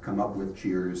come up with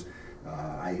cheers.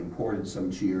 I imported some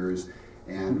cheers,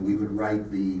 and we would write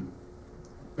the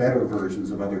better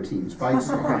versions of other teams' fight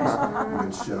songs,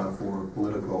 which for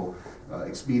political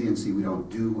expediency we don't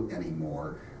do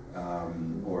anymore,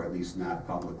 or at least not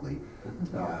publicly.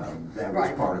 That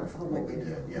was part of what we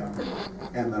did, yeah.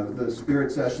 And the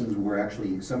spirit sessions were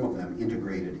actually, some of them,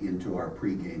 integrated into our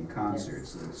pregame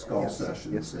concerts. The skull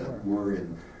sessions that were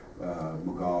in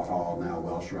McGaw Hall, now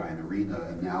Welsh Ryan Arena,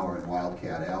 and now are in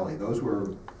Wildcat Alley. Those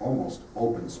were almost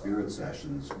open spirit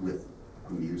sessions with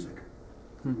music.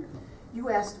 You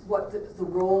asked what the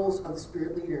roles of the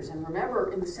spirit leaders, and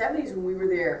remember in the 70s when we were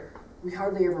there, we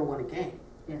hardly ever won a game.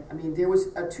 Yeah. I mean, there was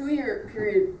a 2-year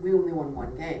period we only won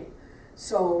 1 game.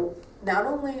 So not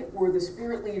only were the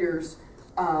spirit leaders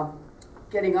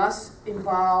getting us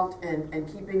involved and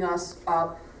keeping us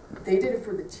up, they did it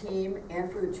for the team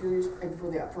and for the cheerleaders and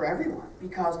for everyone,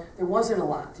 because there wasn't a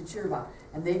lot to cheer about,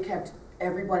 and they kept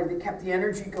everybody, they kept the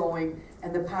energy going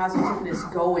and the positiveness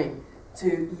going to,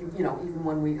 you know, even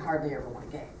when we hardly ever won a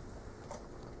game.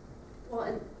 Well,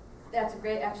 and that's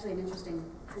actually an interesting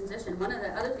transition. One of the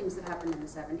other things that happened in the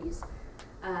 70s,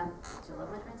 do you love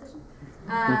my transition?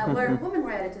 Where women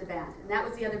were added to the band, and that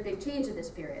was the other big change of this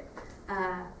period.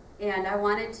 And I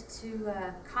wanted to,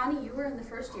 Connie, you were in the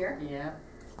first year. Yeah.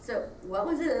 So what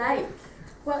was it like?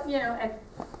 Well, you know,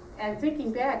 and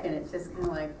thinking back, and it's just kind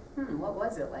of like, what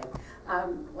was it like?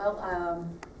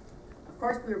 Of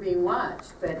course we were being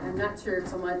watched, but I'm not sure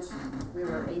so much, we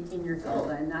were 18 years old.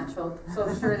 I'm not so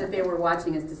sure that they were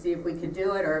watching us to see if we could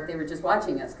do it, or if they were just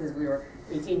watching us because we were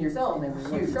 18 years old and we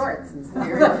wore shorts and stuff.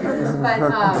 But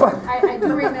I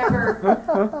do remember,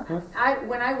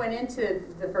 when I went into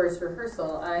the first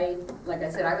rehearsal, like I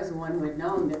said, I was the one who had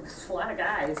known there was a lot of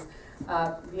guys.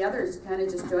 The others kind of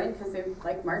just joined because they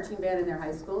liked marching band in their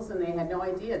high schools, and they had no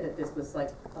idea that this was like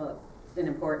a an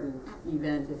important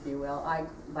event, if you will. I,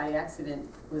 by accident,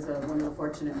 was one of the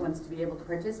fortunate ones to be able to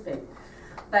participate.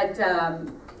 But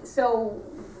so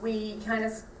we kind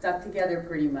of stuck together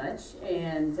pretty much,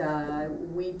 and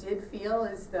we did feel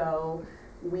as though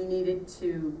we needed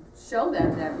to show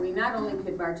them that we not only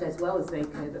could march as well as they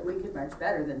could, but we could march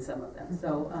better than some of them.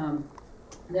 So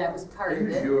that was part of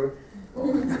it. Sure.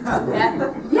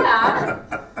 Yeah.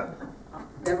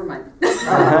 Never mind. But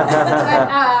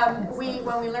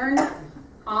when we learned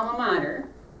alma mater,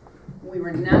 we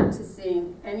were not to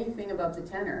sing anything above the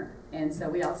tenor. And so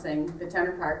we all sang the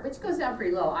tenor part, which goes down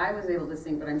pretty low. I was able to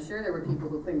sing, but I'm sure there were people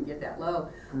who couldn't get that low.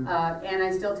 And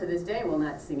I still, to this day, will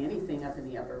not sing anything up in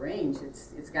the upper range.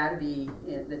 It's got to be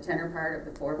the tenor part of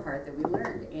the four part that we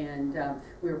learned. And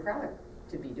we were proud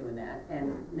to be doing that.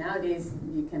 And nowadays,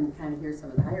 you can kind of hear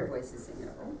some of the higher voices singing,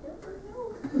 oh,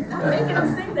 you're not making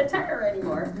them sing the tenor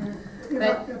anymore. If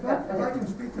I can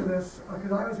speak to this,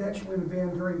 because I was actually in the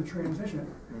band during the transition,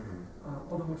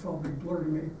 although it's all a big blur to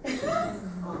me.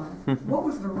 What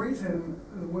was the reason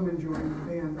the women joined the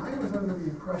band? I was under the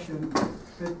impression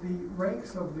that the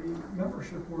ranks of the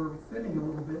membership were thinning a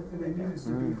little bit and they needed to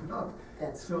beef it up.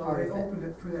 So they opened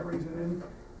it for that reason. And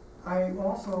I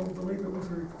also believe it was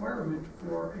a requirement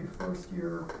for a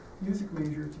first-year music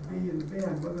major to be in the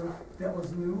band. Whether that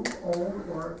was new, old,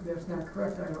 or that's not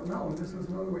correct, I don't know. And this was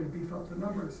another way to beef up the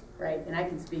numbers. Right, and I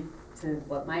can speak to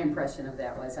what my impression of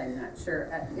that was. I'm not sure.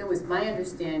 It was my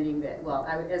understanding that, well,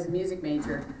 as a music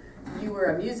major, you were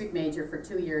a music major for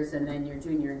 2 years, and then your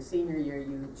junior and senior year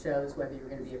you chose whether you were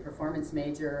going to be a performance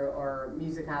major or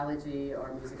musicology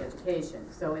or music education.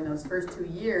 So in those first 2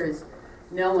 years,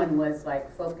 no one was like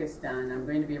focused on, I'm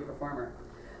going to be a performer.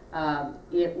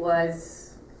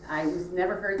 I was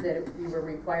never heard that you were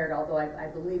required, although I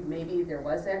believe maybe there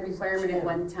was that requirement at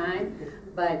one time,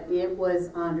 but it was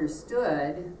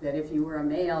understood that if you were a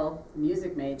male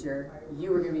music major,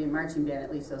 you were going to be in marching band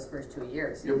at least those first 2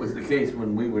 years. It was the case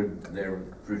when we were there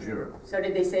for sure. So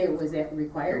did they say it was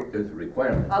required? It was a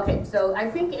requirement. Okay, so I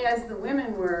think as the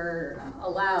women were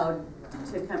allowed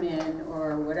to come in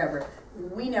or whatever,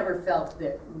 we never felt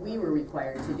that we were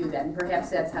required to do that, and perhaps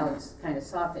that's how it's kind of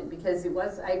softened, because it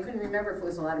was, I couldn't remember if it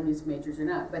was a lot of music majors or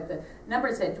not, but the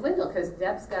numbers had dwindled, because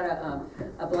Deb's got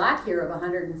a block here of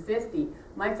 150.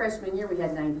 My freshman year we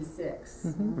had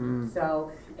 96.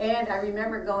 So, and I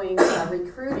remember going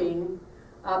recruiting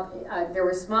up, there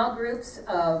were small groups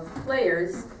of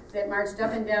players that marched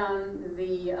up and down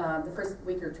the first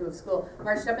week or two of school,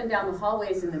 marched up and down the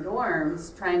hallways in the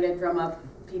dorms trying to drum up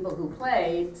people who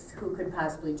played who could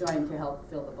possibly join to help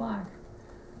fill the block.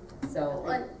 So,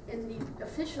 and the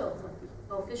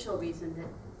official reason that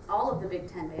all of the Big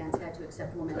Ten bands had to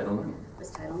accept women was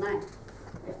Title IX.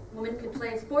 If women could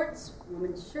play sports,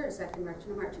 women sure as heck can march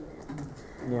in a marching band.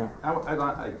 Yeah.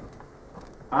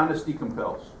 Honesty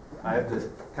compels. I have to,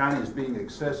 Connie is being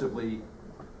excessively,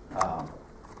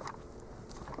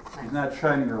 she's not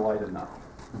shining her light enough.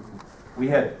 We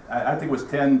had, I think it was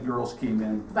 10 girls came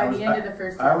in. By the end of the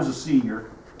first year. I was a senior,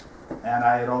 and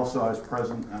I was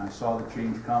present, and I saw the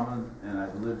change coming, and I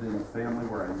lived in a family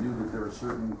where I knew that there were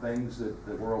certain things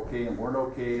that were okay and weren't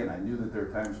okay, and I knew that there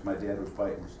were times my dad was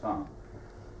biting his tongue.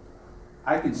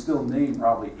 I can still name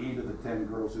probably 8 of the 10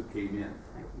 girls who came in.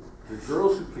 The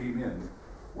girls who came in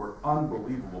were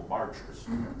unbelievable marchers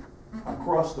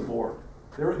across the board.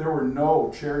 There were no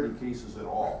charity cases at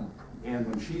all. And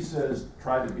when she says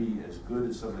try to be as good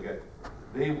as some of the guys,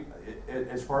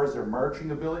 as far as their marching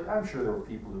ability, I'm sure there were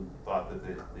people who thought that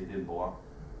they didn't belong.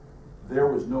 There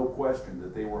was no question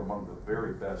that they were among the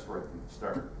very best right from the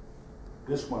start.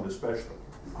 This one especially.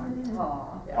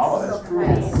 Oh, that's true.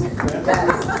 Yes.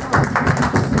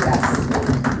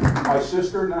 My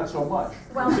sister, not so much.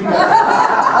 Well,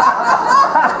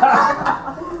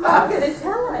 I'm going to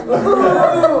tell her.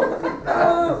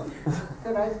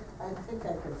 I think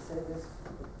I could say this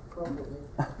appropriately.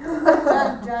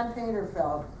 John Paynter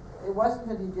felt it wasn't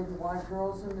that he didn't want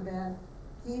girls in the band.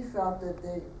 He felt that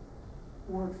they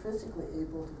weren't physically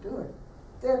able to do it.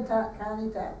 Then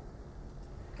Connie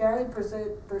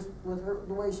with her,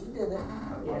 the way she did it.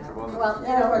 Well,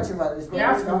 And a bunch of others.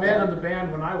 Half the men in the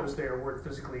band when I was there weren't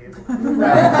physically able. Well,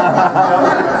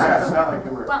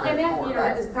 and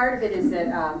that, as part of it is that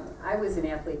I was an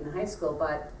athlete in high school,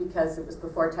 but because it was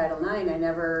before Title IX, I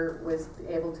never was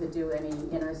able to do any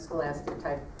interscholastic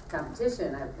type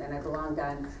competition. And I belonged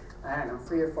on, I don't know,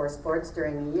 3 or 4 sports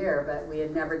during the year, but we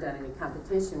had never done any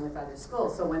competition with other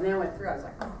schools. So when that went through, I was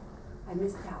like, oh, I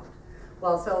missed out.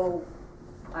 Well, so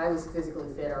I was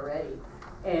physically fit already,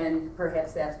 and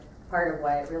perhaps that's part of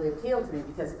why it really appealed to me,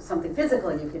 because it was something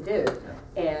physical you could do.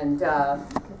 And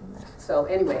so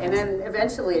anyway, and then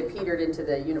eventually it petered into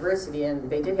the university, and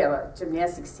they did have a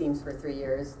gymnastics teams for 3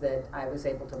 years that I was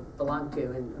able to belong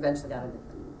to, and eventually got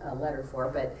a letter for.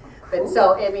 But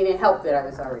so I mean, it helped that I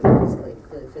was already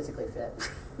physically fit.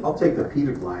 I'll take the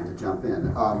Peter line to jump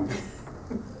in.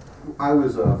 I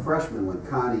was a freshman when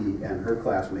Connie and her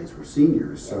classmates were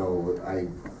seniors, so I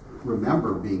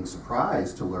remember being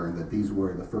surprised to learn that these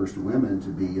were the first women to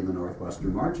be in the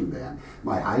Northwestern marching band.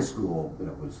 My high school,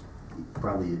 it was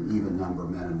probably an even number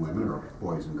of men and women, or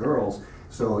boys and girls,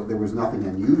 so there was nothing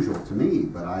unusual to me,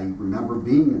 but I remember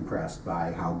being impressed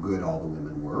by how good all the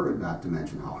women were, not to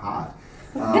mention how hot.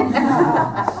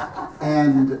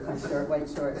 And short white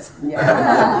shorts.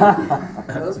 Yeah.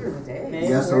 Those were the days.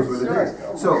 yes, those were the days.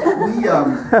 So we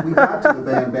got to the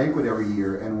band banquet every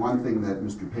year, and one thing that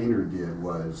Mr. Paynter did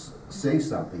was say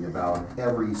something about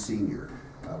every senior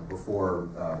before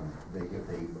I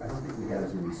don't think we had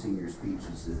as many senior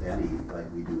speeches as any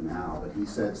like we do now, but he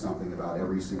said something about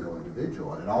every single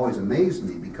individual, and it always amazed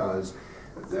me because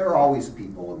there are always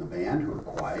people in the band who are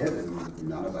quiet and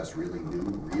none of us really knew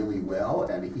really well,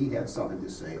 and he had something to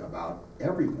say about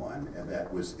everyone, and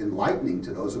that was enlightening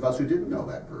to those of us who didn't know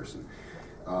that person.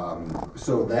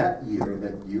 So that year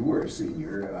that you were a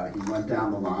senior, he went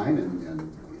down the line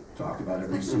and talked about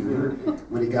every senior.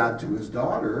 When he got to his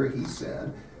daughter, he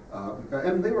said,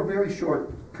 and they were very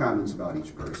short comments about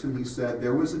each person, he said,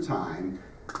 there was a time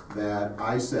that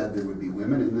I said there would be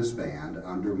women in this band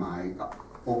over my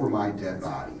dead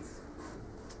body.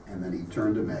 And then he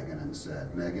turned to Megan and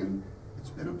said, Megan, it's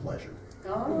been a pleasure.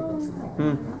 Oh.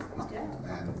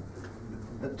 And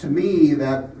to me,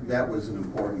 that was an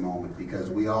important moment because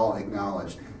we all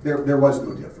acknowledged there was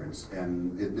no difference,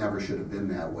 and it never should have been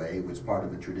that way. It was part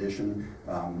of the tradition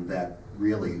that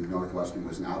really Northwestern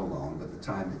was not alone, but the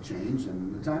time had changed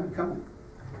and the time had come.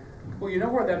 Well, you know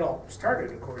where that all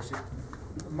started, of course.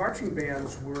 The marching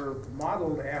bands were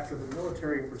modeled after the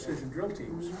military precision drill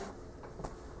teams.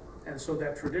 And so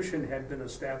that tradition had been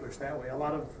established that way. A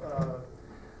lot of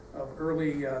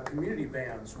early community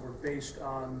bands were based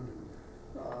on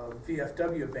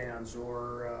VFW bands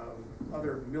or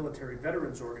other military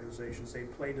veterans organizations. They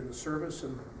played in the service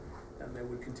and they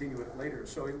would continue it later.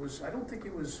 So it was, I don't think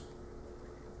it was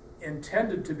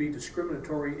intended to be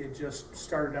discriminatory. It just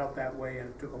started out that way, and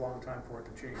it took a long time for it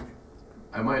to change.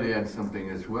 I might add something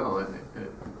as well.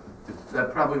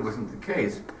 That probably wasn't the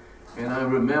case. And I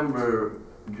remember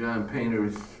John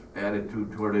Paynter's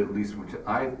attitude toward it, at least what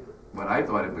I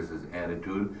thought it was his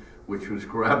attitude, which was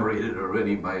corroborated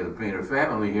already by the Paynter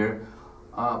family here.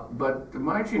 But the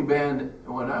marching band,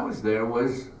 when I was there,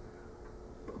 was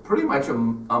pretty much a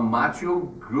macho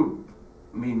group.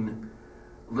 I mean,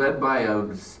 led by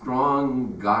a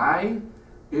strong guy.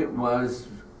 It was,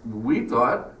 we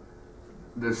thought,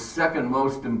 the second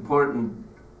most important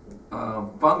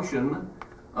function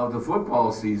of the football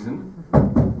season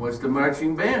was the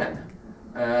marching band.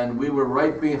 And we were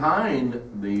right behind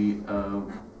the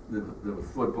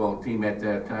football team at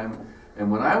that time.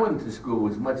 And when I went to school, it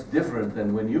was much different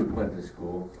than when you went to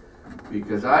school,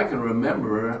 because I can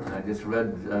remember, I just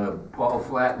read Paul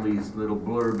Flatley's little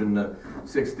blurb in the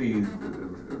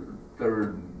 63rd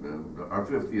or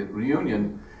 50th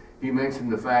reunion. He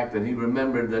mentioned the fact that he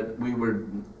remembered that we were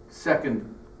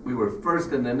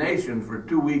first in the nation for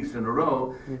 2 weeks in a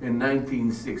row in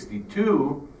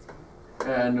 1962,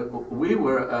 and we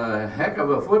were a heck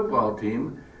of a football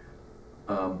team,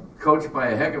 coached by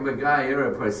a heck of a guy,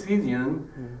 Era Parsegian,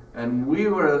 and we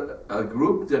were a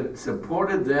group that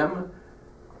supported them,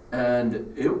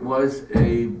 and it was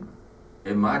a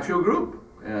macho group,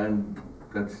 and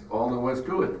that's all there was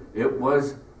to it. It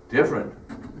was different.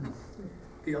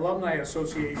 The Alumni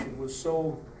Association was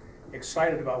so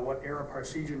excited about what Era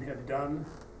Parsegian had done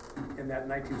in that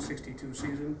 1962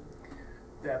 season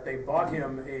that they bought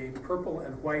him a purple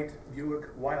and white Buick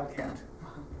Wildcat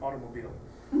automobile.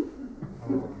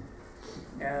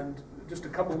 And just a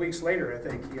couple weeks later, I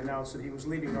think, he announced that he was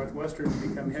leaving Northwestern to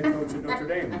become head coach at Notre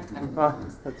Dame.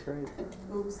 That's right.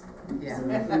 Oops. Yeah.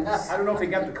 I don't know if he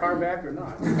got the car back or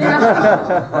not.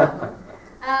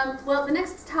 Well, the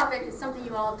next topic is something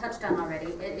you all have touched on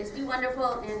already. It is the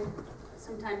wonderful and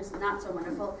sometimes not so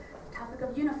wonderful topic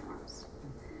of uniforms.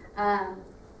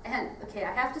 And, okay,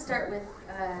 I have to start with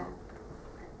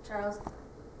Charles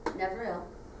Neverill.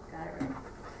 Got it right.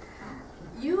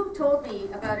 You told me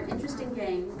about an interesting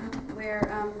game where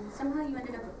somehow you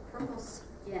ended up with purple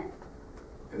skin.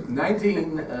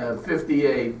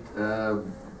 1958,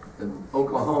 in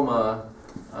Oklahoma,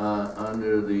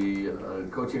 under the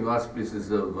coaching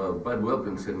auspices of Bud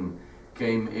Wilkinson,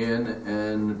 came in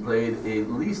and played at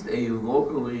least a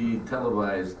locally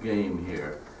televised game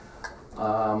here.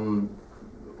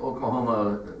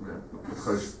 Oklahoma, of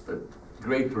course, a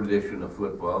great tradition of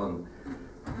football, and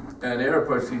Eric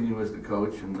Parsini was the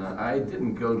coach, and I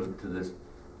didn't go to this,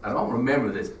 I don't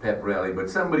remember this pep rally, but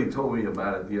somebody told me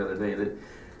about it the other day, that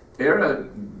Eric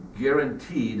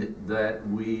guaranteed that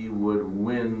we would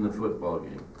win the football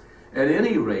game. At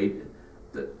any rate,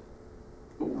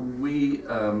 we,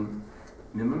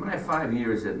 in my 5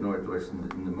 years at Northwestern,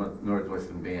 in the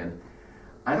Northwestern band,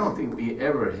 I don't think we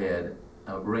ever had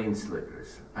rain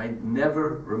slickers. I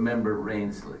never remember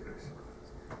rain slickers.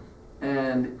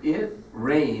 And it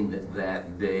rained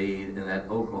that day in that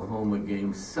Oklahoma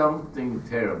game, something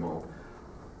terrible.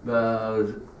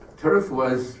 The turf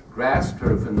was grass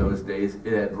turf in those days.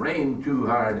 It had rained too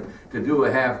hard to do a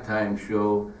halftime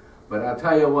show, but I'll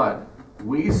tell you what,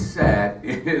 we sat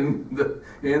in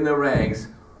the ranks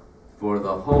for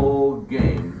the whole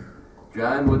game.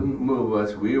 John wouldn't move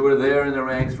us. We were there in the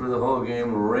ranks for the whole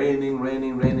game, raining.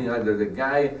 There's a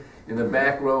guy in the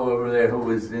back row over there who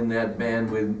was in that band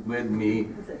with me,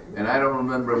 and I don't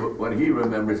remember what he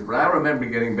remembers, but I remember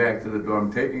getting back to the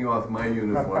dorm, taking off my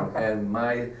uniform, and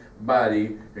my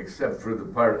body, except for the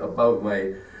part above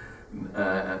my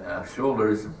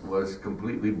shoulders, was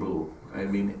completely blue. I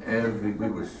mean, we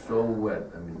were so wet.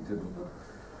 I mean,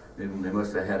 they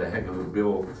must have had a heck of a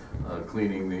bill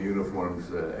cleaning the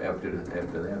uniforms after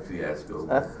that fiasco.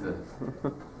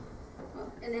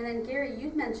 And then Gary,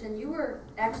 you mentioned you were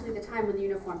actually the time when the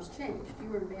uniforms changed. You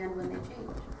were in band when they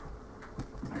changed.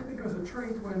 I think it was a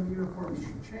trait when uniforms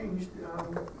changed.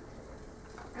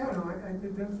 I don't know,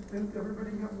 didn't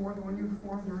everybody get more than one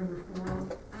uniform during their 4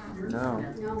 years?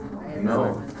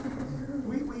 No.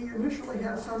 We initially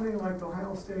had something like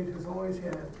Ohio State has always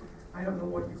had, I don't know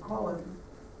what you call it,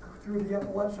 through the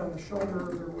epaulets on the shoulder,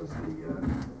 there was the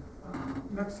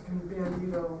Mexican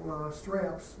bandito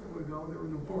straps that would go. There were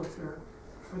no bullets there.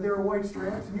 But they were white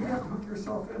straps, and you have to hook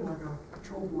yourself in like a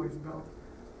patrol boy's belt.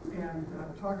 And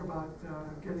talk about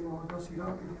getting all gussied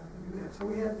up, you have to do that. So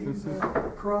we had these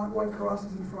white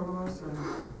crosses in front of us, and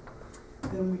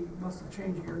then we must have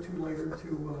changed a year or two later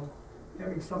to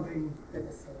having something with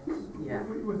a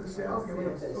sash.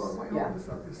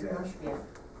 The sash.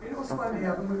 And it was fun to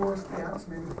have them. We wore spats,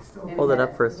 maybe we still hold it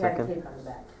up for a second.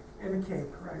 And a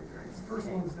cape, right. The first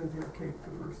ones didn't have cape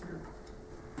the first year.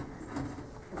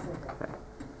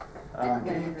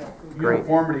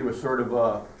 Uniformity was sort of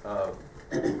a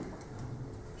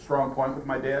strong point with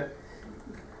my dad.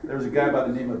 There was a guy by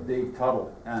the name of Dave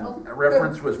Tuttle, and a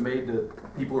reference was made to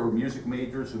people who were music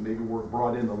majors who maybe were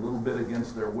brought in a little bit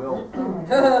against their will.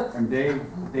 And Dave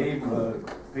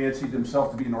fancied himself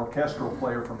to be an orchestral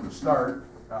player from the start,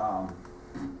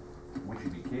 which he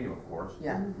became, of course.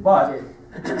 Yeah. But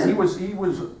he was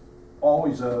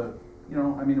always a, you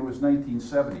know, I mean, it was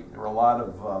 1970. There were a lot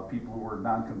of people who were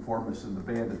nonconformists in the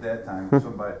band at that time.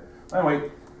 Anyway,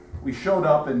 we showed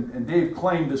up, and Dave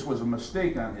claimed this was a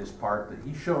mistake on his part, that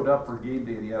he showed up for game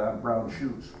day and he had on brown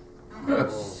shoes.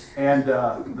 And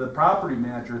the property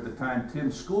manager at the time,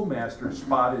 Tim Schoolmaster,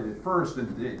 spotted it first,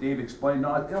 and Dave explained,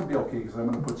 no, it'll be okay because I'm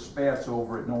going to put spats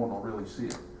over it, no one will really see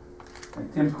it. And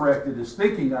Tim corrected his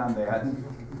thinking on that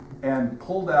and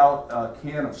pulled out a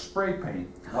can of spray paint,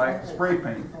 black spray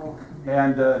paint.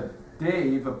 And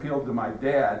Dave appealed to my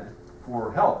dad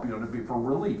for help, you know, for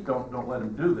relief. Don't let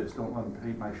him do this. Don't let him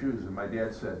paint my shoes. And my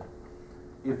dad said,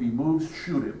 if he moves,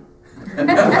 shoot him. From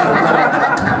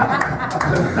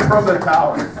the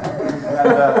tower.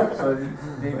 And so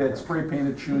Dave had spray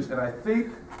painted shoes, and I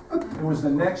think it was the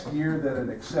next year that an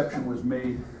exception was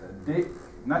made.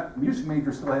 Music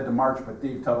major still had to march, but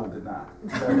Dave Tuttle did not,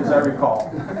 as I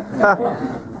recall.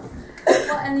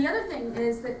 Well, and the other thing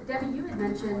is that, Debbie, you had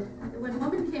mentioned when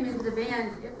women came into the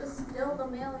band, it was still the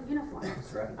male uniform.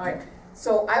 That's right. All right.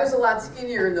 So I was a lot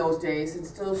skinnier in those days and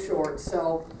still short.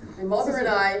 So my mother and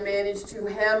I managed to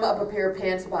hem up a pair of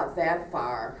pants about that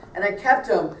far. And I kept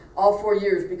them all 4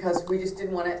 years because we just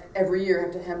didn't want to every year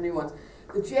have to hem new ones.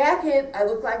 The jacket, I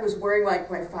looked like I was wearing like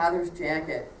my father's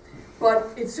jacket. But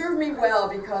it served me well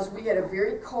because we had a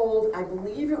very cold, I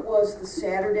believe it was the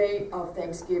Saturday of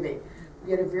Thanksgiving.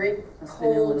 We had a very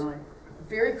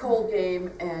cold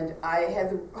game, and I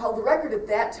had held the record at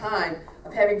that time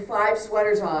of having 5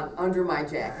 sweaters on under my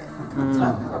jacket.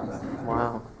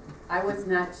 Wow. I was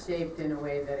not shaped in a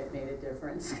way that it made a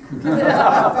difference.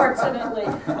 Unfortunately,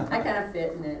 I kind of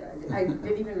fit in it. I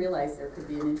didn't even realize there could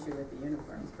be an issue with the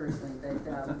uniforms personally,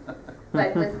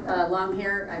 but with long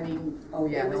hair, I mean,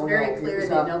 it was very clear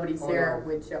that nobody's hair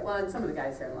would show. Well, and some of the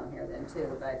guys had long hair then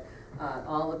too, but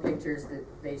all the pictures that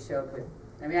they showed with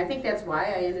I mean, I think that's why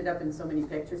I ended up in so many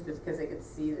pictures, because I could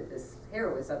see that this hair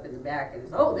was up in the back,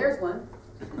 and oh, there's one.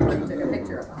 And took a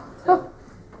picture of it. So,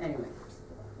 anyway.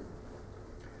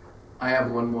 I have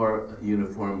one more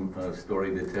uniform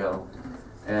story to tell.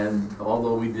 And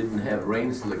although we didn't have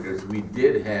rain slickers, we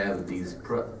did have these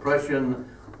Prussian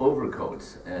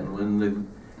overcoats. And when the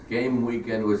game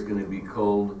weekend was going to be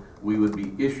cold, we would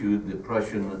be issued the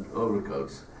Prussian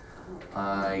overcoats.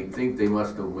 I think they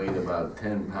must have weighed about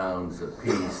 10 pounds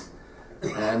apiece.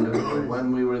 And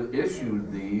when we were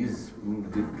issued these,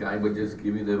 the guy would just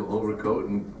give you the overcoat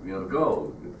and, you know,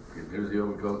 go. Here's the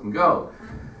overcoat and go.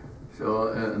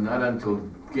 So not until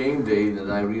game day that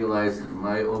I realized that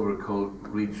my overcoat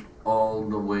reached all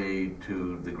the way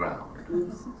to the ground.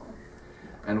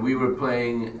 And we were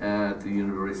playing at the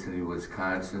University of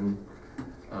Wisconsin.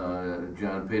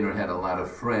 John Paynter had a lot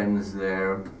of friends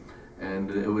there.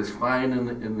 And it was fine in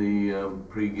the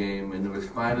pregame, and it was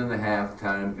fine in the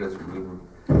halftime because we were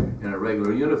in our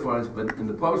regular uniforms. But in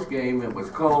the postgame, it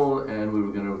was cold, and we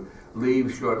were going to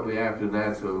leave shortly after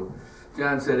that. So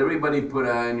John said, "Everybody put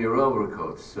on your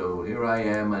overcoats." So here I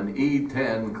am, an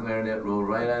E10 clarinet roll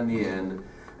right on the end,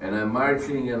 and I'm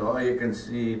marching, and all you can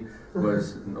see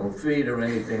was no feet or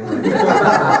anything like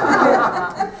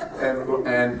that.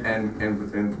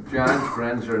 and John's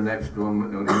friends are next to him,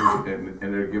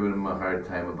 and they're giving him a hard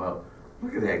time about,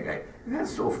 look at that guy.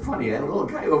 That's so funny, that little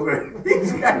guy over there.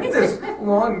 He's got this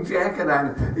long jacket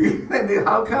on.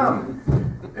 How come?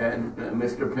 And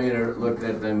Mr. Paynter looked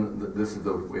at them, this is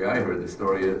the way I heard the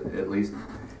story at least.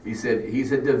 He said,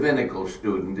 he's a divinical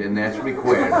student, and that's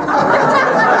required.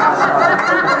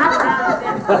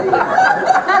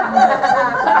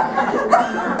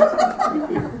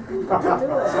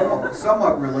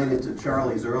 Somewhat related to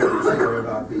Charlie's earlier story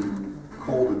about being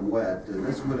cold and wet,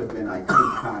 this would have been, I think,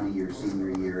 Connie, your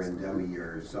senior year, and Debbie,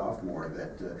 your sophomore,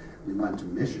 that we went to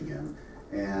Michigan.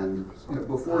 And you know,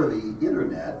 before the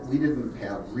internet, we didn't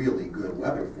have really good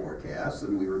weather forecasts,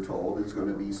 and we were told it's going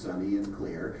to be sunny and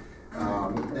clear.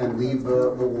 And leave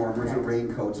the warmers and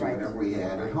raincoats and whatever we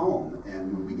had at home.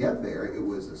 And when we get there, it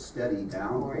was a steady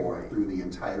downpour through the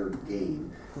entire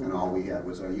game, and all we had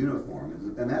was our uniform.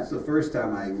 And that's the first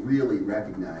time I really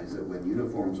recognized that when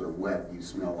uniforms are wet, you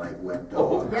smell like wet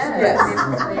dogs. Yes.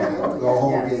 And the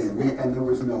whole game, and there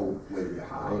was no way to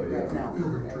hide. No. We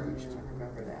were drenched. I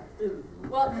remember that.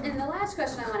 Well, and the last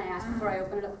question I want to ask before I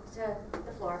open it up to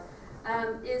the floor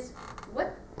is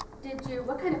what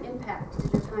kind of impact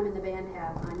did your time in the band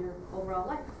have on your overall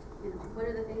life? You know, what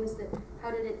are the things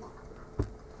how did it,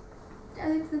 I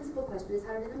think the simple question is,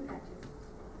 how did it impact you?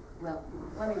 Well,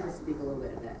 let me just speak a little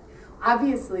bit of that.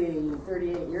 Obviously,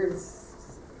 38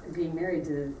 years being married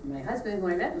to my husband, who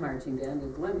I met in marching band,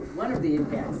 is one of the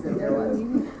impacts that there was.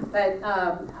 But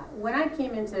when I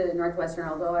came into Northwestern,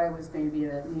 although I was going to be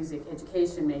a music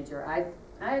education major, I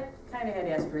kind of had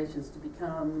aspirations to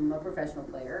become a professional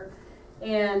player.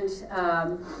 And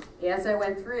as I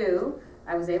went through,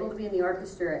 I was able to be in the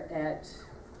orchestra at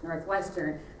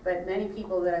Northwestern, but many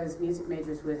people that I was music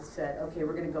majors with said, okay,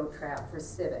 we're going to go try out for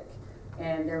civic.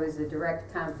 And there was a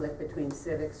direct conflict between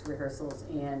civics rehearsals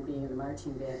and being in the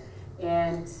marching band.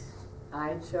 And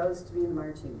I chose to be in the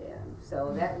marching band.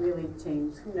 So that really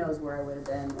changed. Who knows where I would have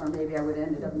been, or maybe I would have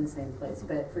ended up in the same place.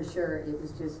 But for sure, it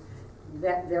was just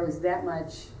that there was that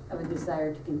much of a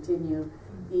desire to continue,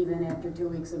 even after 2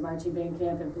 weeks of marching band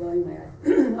camp and blowing my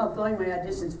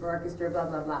auditions for orchestra, blah,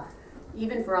 blah, blah.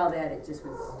 Even for all that, it just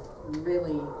was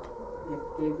really, it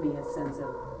gave me a sense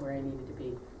of where I needed to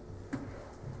be.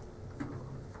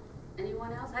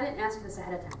 Anyone else? I didn't ask this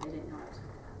ahead of time. I didn't know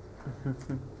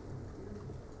it.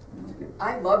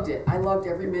 I loved it. I loved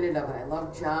every minute of it. I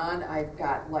loved John. I've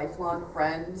got lifelong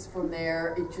friends from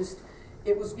there.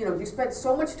 It was, you know, you spent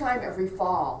so much time every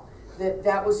fall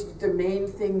that was the main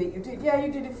thing that you did. Yeah,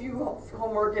 you did a few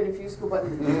homework and a few school, but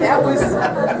that was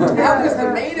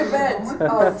the main event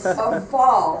of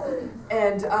fall,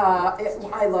 and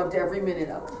I loved every minute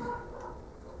of it.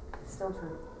 Still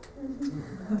true.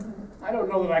 I don't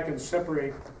know that I can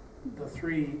separate the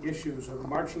three issues of the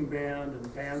marching band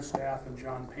and band staff and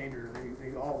John Paynter.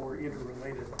 They all were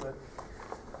interrelated, but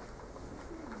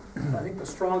I think the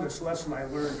strongest lesson I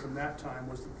learned from that time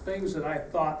was the things that I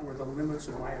thought were the limits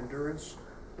of my endurance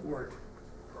weren't.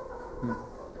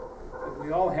 That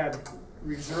we all had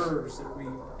reserves that we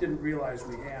didn't realize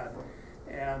we had,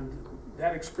 and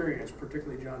that experience,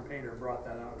 particularly John Paynter, brought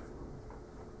that out.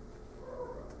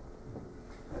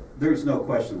 There's no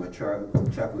question what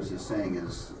Chuck was just saying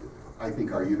is, I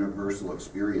think, our universal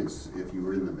experience if you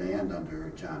were in the band under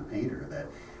John Paynter, that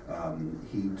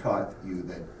he taught you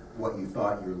that what you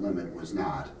thought your limit was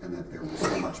not, and that there was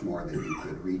so much more that you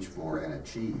could reach for and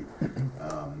achieve.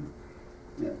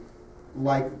 Yeah.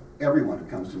 Like everyone who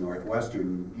comes to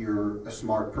Northwestern, you're a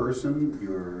smart person,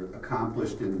 you're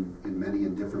accomplished in many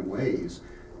and different ways.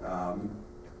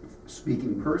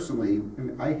 Speaking personally,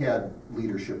 I had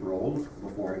leadership roles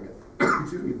before I got,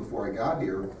 excuse me, before I got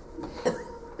here.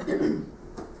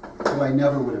 So I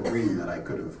never would have dreamed that I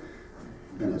could have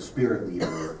been a spirit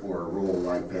leader or a role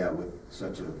like that with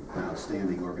such an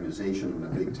outstanding organization and a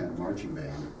Big Ten marching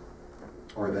band,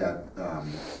 or that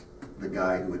the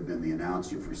guy who had been the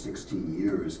announcer for 16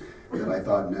 years that I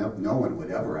thought no one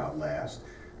would ever outlast,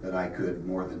 that I could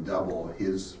more than double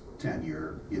his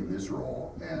tenure in this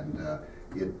role, and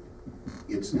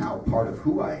it's now part of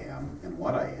who I am and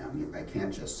what I am. I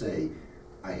can't just say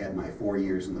I had my 4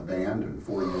 years in the band and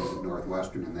 4 years at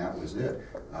Northwestern and that was it.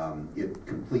 It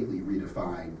completely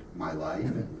redefined my life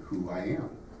and who I am.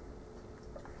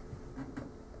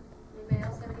 Anybody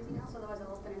else have anything else? Otherwise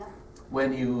I'll open it up.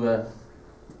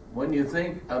 When you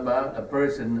think about a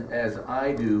person as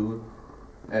I do,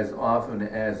 as often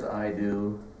as I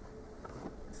do,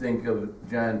 think of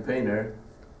John Paynter,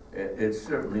 it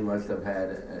certainly must have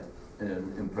had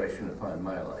an impression upon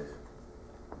my life.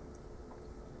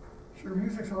 Sure,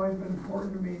 music's always been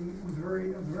important to me. It was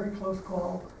a very close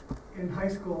call in high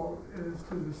school as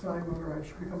to decide whether I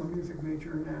should become a music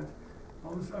major or not.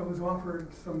 I was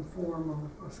offered some form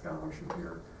of a scholarship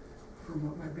here from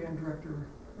what my band director,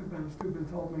 Ben Steuben,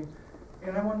 told me.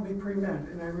 And I wanted to be pre-med,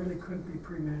 and I really couldn't be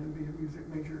pre-med and be a music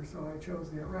major, so I chose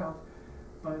that route.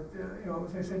 But, you know,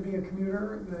 as I said, being a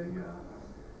commuter,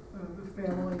 the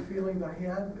family feeling that I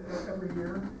had every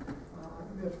year,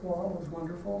 that fall was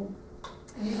wonderful.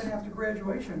 And even after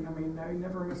graduation, I mean, I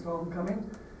never missed homecoming.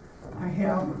 I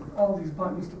have all these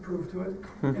buttons to prove to it.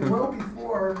 And well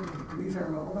before, these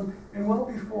aren't all of them, and well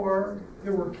before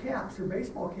there were caps or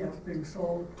baseball caps being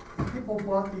sold, people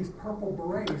bought these purple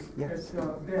berets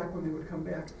back when they would come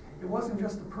back. It wasn't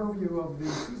just the purview of the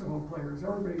season home players.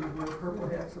 Everybody would wear purple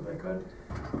hats if they could.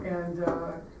 And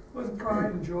it was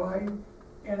pride and joy.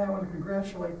 And I want to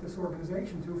congratulate this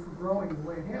organization, too, for growing the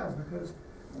way it has, because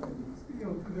you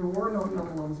know, there were no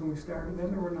NUMBALUMS when we started, then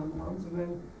there were NUMBALUMS, and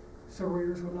then several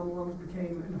years when NUMBALUMS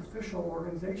became an official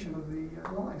organization of the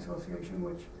Alumni Association,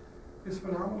 which is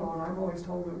phenomenal, and I'm always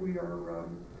told that we are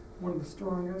one of the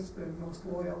strongest and most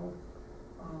loyal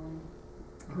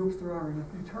groups there are. And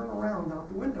if you turn around out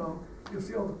the window, you'll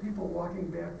see all the people walking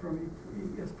back from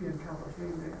ESPN College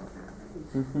game day out there.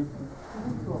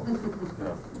 Cool.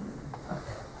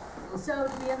 So,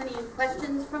 do we have any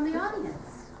questions from the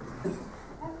audience?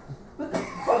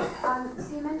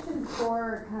 So you mentioned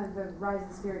before kind of the Rise of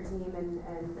the Spirit team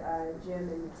and Jim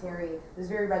and Terry, it was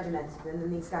very regimented, and then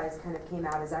these guys kind of came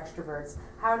out as extroverts.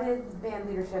 How did band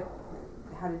leadership,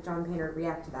 how did John Paynter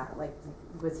react to that? Like,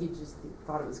 was he just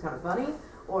thought it was kind of funny?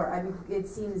 Or, I mean, it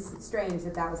seems strange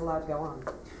that that was allowed to go on.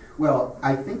 Well,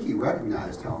 I think he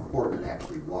recognized how important it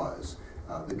actually was.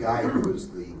 The guy who was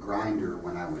the grinder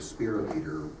when I was spirit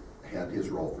leader had his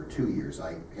role for 2 years.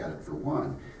 I had it for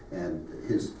 1. And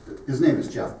his name is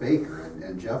Jeff Baker,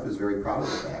 and Jeff is very proud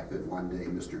of the fact that one day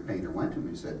Mr. Paynter went to him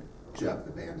and said, Jeff,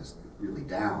 the band is really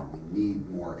down. We need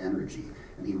more energy.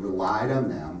 And he relied on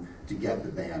them to get the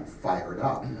band fired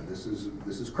up. You know, this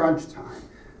is crunch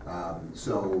time.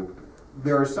 So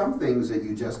there are some things that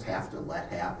you just have to let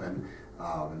happen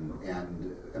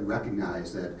and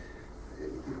recognize that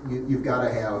you've got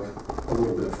to have a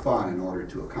little bit of fun in order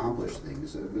to accomplish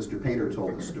things. Mr. Paynter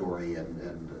told the story,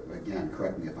 and again,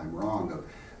 correct me if I'm wrong, of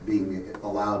being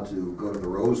allowed to go to the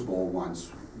Rose Bowl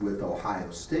once with Ohio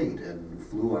State and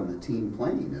flew on the team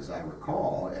plane, as I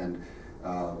recall, and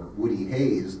Woody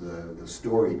Hayes, the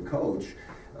storied coach,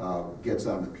 gets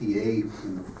on the PA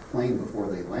in the plane before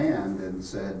they land and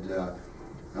said,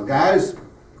 now guys,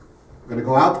 we're going to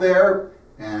go out there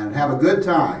and have a good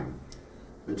time.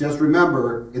 But just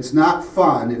remember, it's not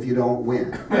fun if you don't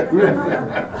win.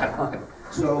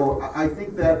 So I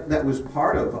think that was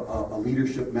part of a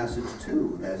leadership message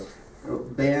too, that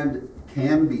band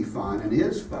can be fun and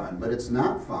is fun, but it's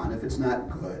not fun if it's not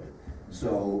good.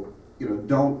 So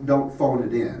don't phone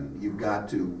it in. You've got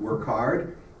to work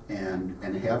hard and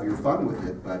have your fun with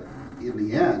it. But in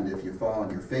the end, if you fall on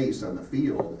your face on the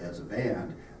field as a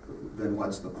band, then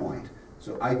what's the point?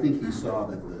 So I think he saw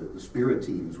that the spirit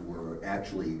teams were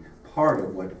actually part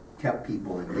of what kept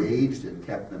people engaged and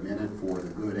kept them in it for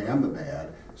the good and the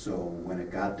bad. So when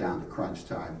it got down to crunch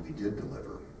time, we did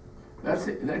deliver. That's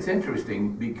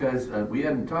interesting, because we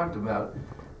hadn't talked about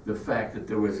the fact that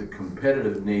there was a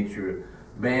competitive nature,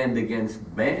 band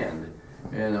against band.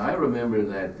 And I remember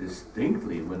that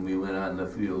distinctly when we went on the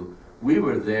field we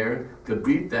were there to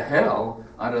beat the hell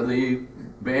out of the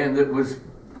band that was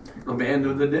the band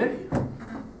of the day.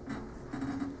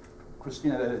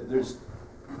 Christina, there's,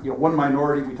 one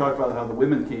minority, we talked about how the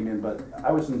women came in, but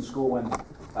I was in school when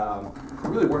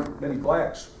there really weren't many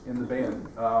blacks in the band.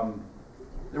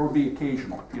 There would be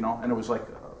occasional, and it was like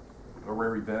a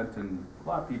rare event, and a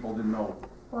lot of people didn't know.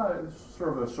 Well, it was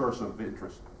sort of a source of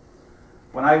interest.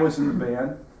 When I was in the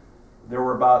band, there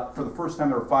were for the first time,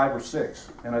 there were 5 or 6,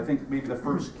 and I think maybe the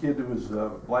first kid who was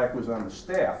black was on the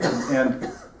staff. And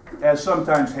as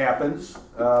sometimes happens,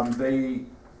 they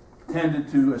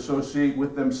tended to associate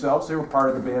with themselves. They were part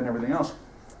of the band and everything else.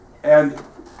 And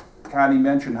Connie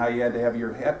mentioned how you had to have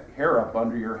your hair up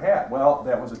under your hat. Well,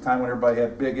 that was a time when everybody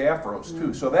had big afros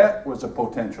too. So that was a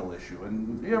potential issue.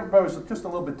 And everybody was just a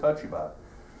little bit touchy about it.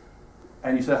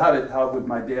 And you said, how would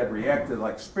my dad react to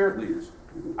like spirit leaders?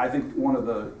 I think one of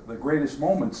the greatest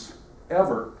moments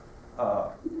ever,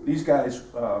 these guys,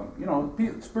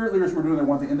 spirit leaders were doing their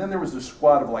one thing, and then there was this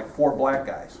squad of like 4 black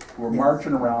guys who were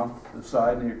marching around the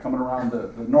side, and you're coming around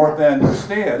the north end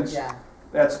stands. Yeah.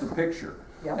 That's the picture.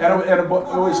 Yep. And it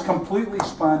was completely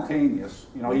spontaneous.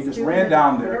 He just ran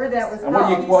down there. Whatever that was And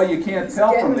called. what you can't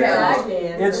tell from that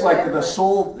Getting is it's like the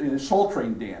soul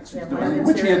train dance he's doing,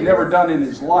 which he had never done in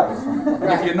his life. And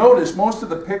if you notice, most of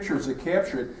the pictures that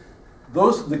capture it,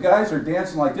 the guys are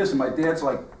dancing like this, and my dad's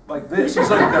like this. He's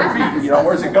like their feet,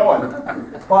 where's it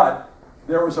going? But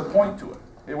there was a point to it.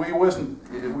 It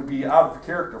would be out of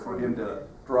character for him to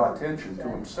draw attention to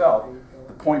himself.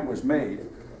 The point was made,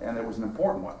 and it was an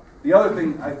important one. The other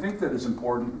thing I think that is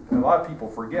important, and a lot of people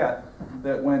forget,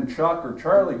 that when Chuck or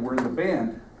Charlie were in the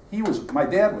band, my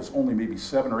dad was only maybe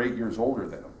 7 or 8 years older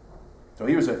than him. So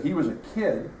he was a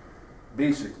kid,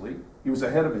 basically. He was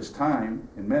ahead of his time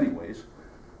in many ways.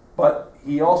 But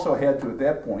he also had to, at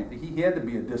that point, he had to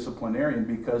be a disciplinarian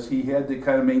because he had to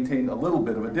kind of maintain a little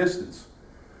bit of a distance.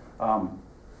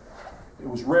 It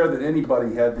was rare that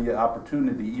anybody had the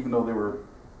opportunity, even though they were,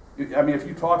 if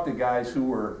you talk to guys who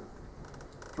were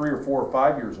 3 or 4 or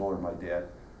 5 years older than my dad,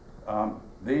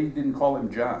 they didn't call him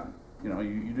John. You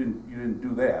didn't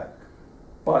do that.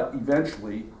 But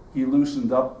eventually, he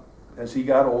loosened up as he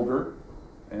got older.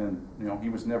 And he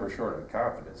was never short of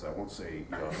confidence. I won't say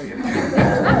he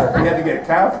had to get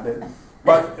confident,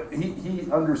 but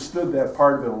he understood that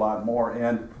part of it a lot more.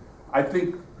 And I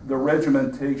think the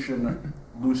regimentation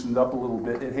loosened up a little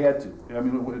bit. It had to.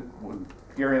 When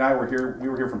Gary and I were here, we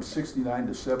were here from '69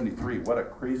 to '73. What a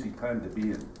crazy time to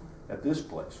be in at this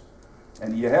place.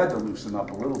 And you had to loosen up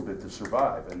a little bit to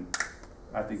survive. And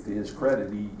I think to his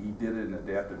credit, he did it and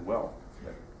adapted well.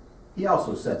 He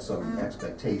also set some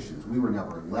expectations. We were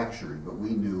never lectured, but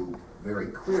we knew very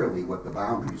clearly what the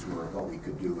boundaries were of what we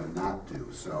could do and not do.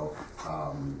 So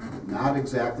not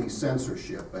exactly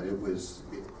censorship, but it was,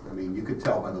 you could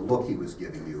tell by the look he was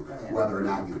giving you whether or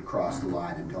not you would cross the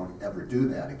line and don't ever do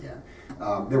that again.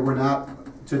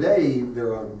 Today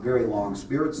there are very long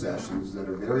spirit sessions that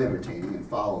are very entertaining and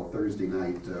follow Thursday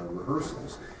night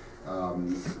rehearsals.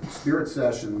 Spirit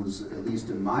sessions, at least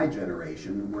in my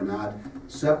generation, were not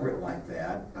separate like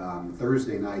that.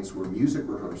 Thursday nights were music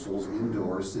rehearsals,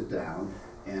 indoors, sit down,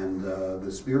 and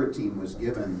the spirit team was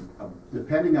given,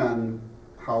 depending on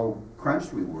how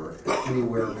crunched we were,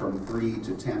 anywhere from 3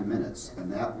 to 10 minutes,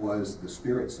 and that was the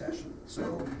spirit session.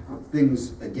 So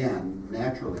things, again,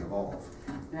 naturally evolve.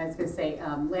 And I was going to say,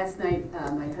 last night,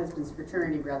 my husband's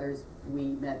fraternity brothers, we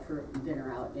met for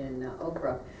dinner out in Oak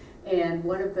Brook. And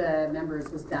one of the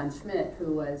members was Don Schmidt,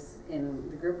 who was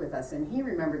in the group with us, and he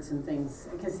remembered some things,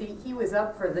 because he was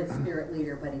up for the spirit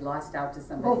leader, but he lost out to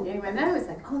somebody. Anyway, and then I was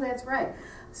like, oh, that's right.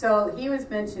 So he was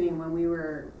mentioning when we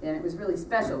were, and it was really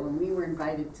special, when we were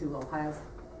invited to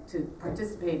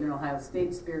participate in an Ohio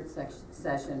State spirit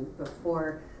session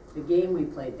before the game we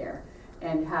played there,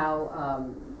 and how,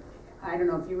 I don't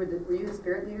know if were you the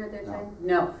spirit leader at that time?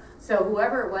 No. So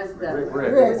whoever it was,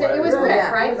 it was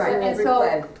Rick, right? And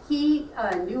so he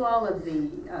knew all of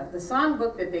the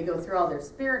songbook that they go through, all their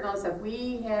spirit and all that stuff.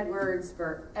 We had words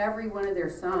for every one of their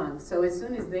songs. So as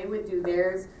soon as they would do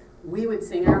theirs, we would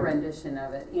sing our rendition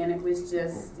of it. And it was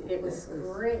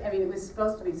great. It was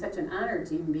supposed to be such an honor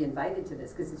to even be invited to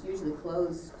this, because it's usually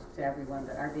closed to everyone,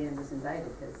 but our band was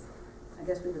invited because I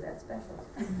guess we were that special.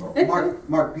 Well,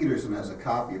 Mark Peterson has a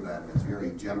copy of that, and it's very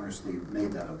generously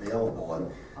made that available,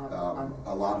 and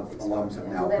a lot of alums have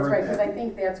now heard that. That's right, because I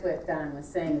think that's what Don was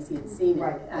saying, is he had seen it.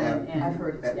 Right. And I've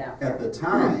heard it. Yeah. At the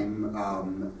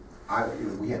time,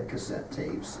 we had cassette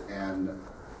tapes, and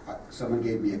someone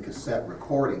gave me a cassette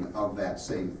recording of that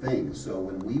same thing. So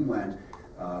when we went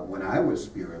When I was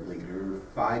spirit leader,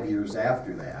 5 years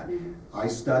after that, I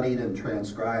studied and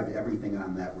transcribed everything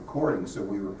on that recording, so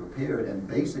we were prepared and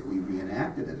basically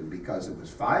reenacted it. And because it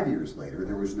was 5 years later,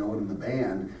 there was no one in the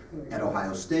band at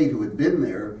Ohio State who had been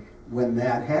there when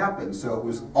that happened, so it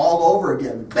was all over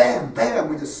again. Bam, bam,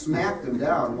 we just smacked them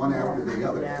down one after the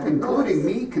other, including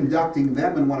me conducting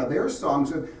them in one of their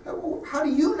songs. And, how do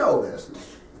you know this? And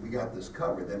we got this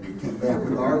covered. Then we came back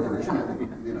with our version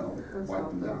and, you know, wiped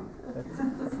them down.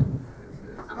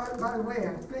 By the way,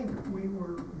 I think we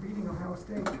were beating Ohio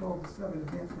State 12-7 at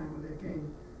halftime of that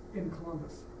game in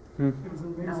Columbus. It was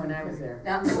an amazing. Not when I was there.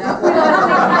 Not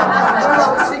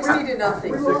when 60 to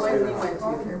nothing. We So lost, when we went to.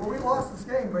 okay, well, we lost this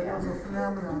game, but it was a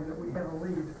phenomenon that we had a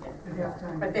lead at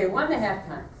halftime. But they won the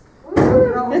halftime. You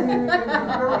know, if you've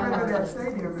ever been to that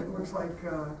stadium, it looks like, you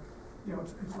know,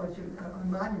 it's like a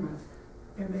monument.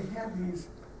 And they had these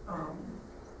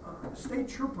state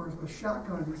troopers with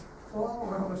shotguns all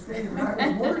around the stadium. And I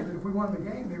was worried that if we won the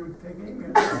game, they would take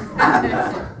aim at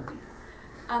us.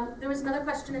 There was another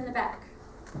question in the back.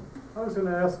 I was going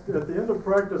to ask, at the end of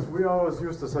practice, we always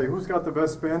used to say, who's got the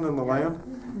best band in the land?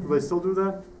 Do they still do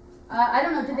that? I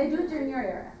don't know, did they do it during your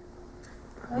era?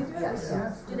 Yes.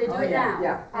 Do they do it now?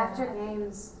 Yeah. After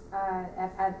games,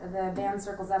 the band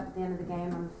circles up at the end of the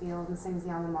game on the field and sings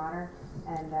the alma mater,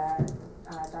 and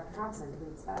Dr. Thompson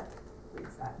leads that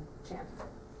chant.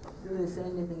 Do they say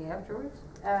anything afterwards?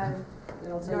 They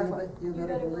don't say Northwestern. you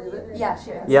better believe it? Yeah,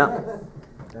 she does. Yeah.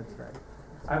 That's right.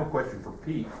 I have a question for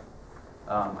Pete.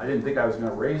 I didn't think I was going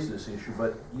to raise this issue,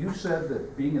 but you said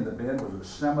that being in the band was a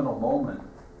seminal moment.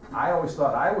 I always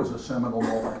thought I was a seminal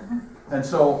moment. And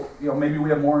so, you know, maybe we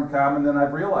have more in common than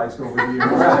I've realized over the years.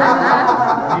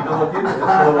 I need to look into this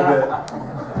a little bit.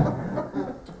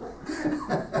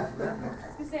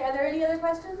 Are there any other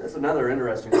questions? That's another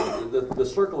interesting one. The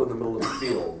circle in the middle of the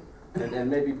field, and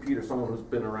maybe Peter, someone who's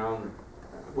been around,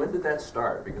 when did that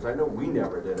start? Because I know we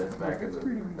never did it back in the,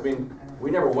 I mean, we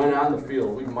never went on the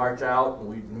field. We'd march out and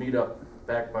we'd meet up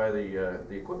back by the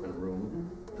equipment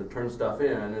room to turn stuff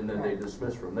in, and then they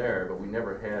dismissed from there, but we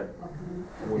never had.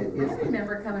 I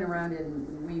remember coming around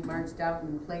and we marched out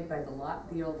and played by the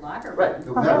old locker room. Right.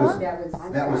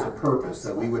 That was a purpose,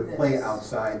 that we would play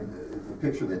outside. The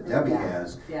picture that Debbie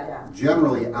has, Yeah.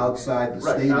 generally outside the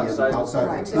stadium,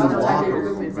 outside the team locker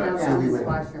room. So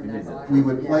we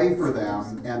would play for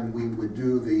them, and we would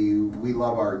do the "We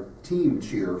Love Our Team"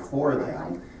 cheer for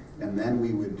them, and then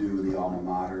we would do the alma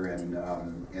mater, and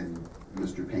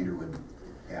Mr. Paynter would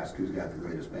ask who's got the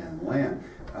greatest band in the land.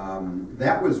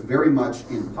 That was very much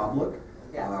in public.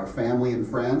 Our family and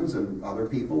friends and other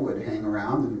people would hang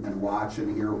around and watch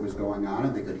and hear what was going on,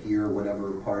 and they could hear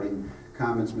whatever parting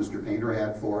comments Mr. Paynter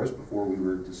had for us before we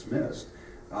were dismissed.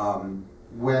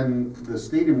 When the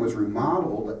stadium was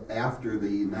remodeled after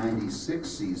the '96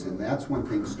 season, that's when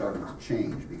things started to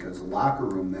change, because the locker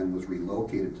room then was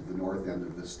relocated to the north end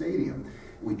of the stadium.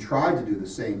 We tried to do the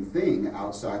same thing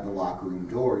outside the locker room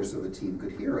doors so the team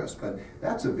could hear us, but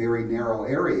that's a very narrow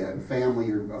area, and family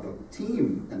of the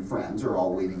team and friends are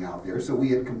all waiting out there, so we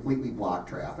had completely blocked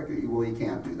traffic. Well, you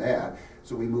can't do that.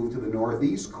 So we moved to the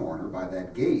northeast corner by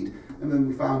that gate, and then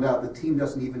we found out the team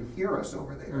doesn't even hear us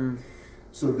over there.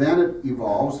 So then it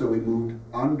evolved, so we moved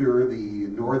under the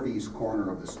northeast corner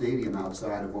of the stadium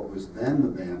outside of what was then the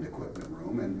band equipment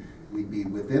room, and we'd be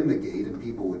within the gate and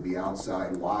people would be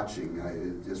outside watching.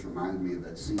 It just reminded me of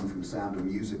that scene from Sound of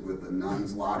Music with the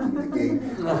nuns locking the gate.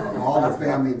 All the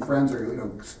family and friends are, you know,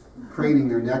 craning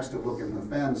their necks to look in the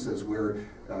fence as we're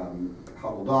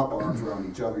huddled up, arms around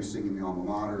each other, singing the alma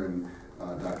mater, and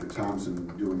Dr. Thompson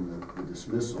doing the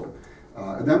dismissal.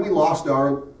 And then we lost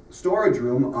our storage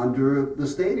room under the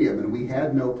stadium, and we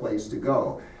had no place to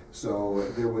go. So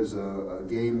there was a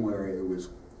game where it was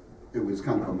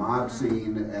kind of a mob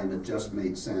scene, and it just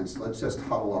made sense. Let's just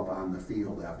huddle up on the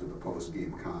field after the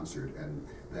post-game concert and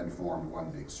then form one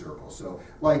big circle. So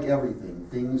like everything,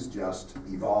 things just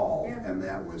evolved, and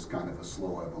that was kind of a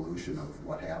slow evolution of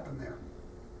what happened there.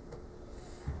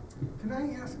 Can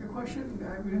I ask a question?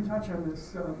 We didn't touch on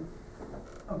this,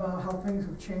 about how things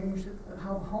have changed,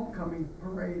 how homecoming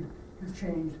parade has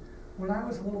changed. When I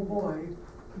was a little boy,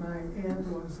 my aunt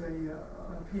was a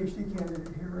PhD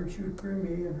candidate here, and she would bring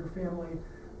me and her family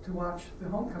to watch the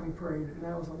homecoming parade. And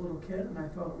I was a little kid, and I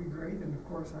thought it would be great, and of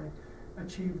course I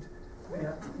achieved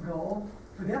that goal.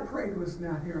 But that parade was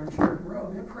not here on Sheridan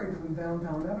Road. That parade was from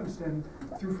downtown Evanston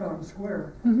through Fountain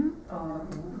Square. Do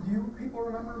you people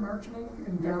remember marching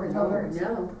in downtown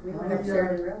Evanston? No, we went up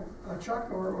Sheridan Road. Chuck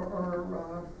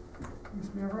or Ms.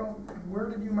 Maverill, where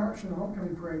did you march in the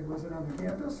homecoming parade? Was it on the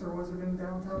campus or was it in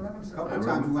downtown A Evanston? couple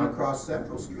times we went across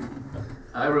Central Street.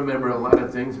 I remember a lot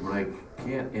of things, but I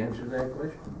can't answer that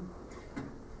question.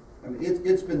 I mean,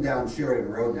 it's been down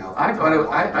Sheridan Road now. I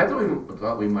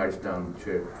thought we marched down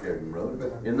Sheridan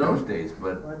Road in those days,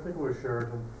 but I think it was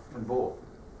Sheridan. And both.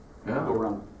 yeah. Go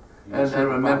around. And I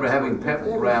remember having pep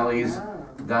rallies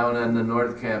down on the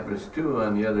North Campus too,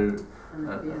 on the other,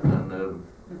 on the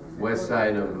west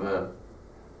side of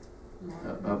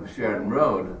Sheridan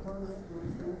Road.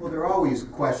 Well, there are always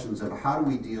questions of how do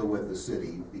we deal with the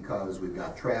city, because we've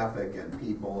got traffic and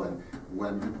people, and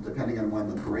when, depending on when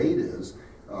the parade is,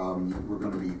 we're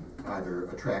going to be either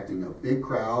attracting a big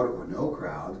crowd or no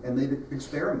crowd, and they'd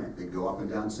experiment. They'd go up and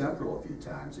down Central a few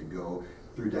times. They'd go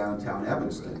through downtown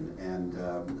Evanston,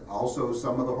 and also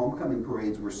some of the homecoming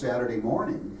parades were Saturday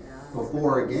morning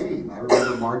before a game. I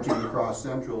remember marching across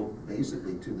Central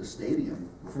basically to the stadium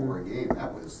before a game.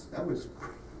 That was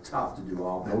tough to do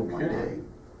all that in one day.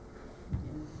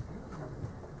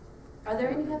 Are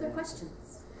there any other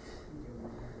questions?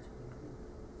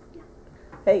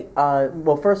 Hey,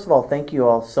 well, first of all, thank you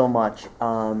all so much.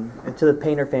 And to the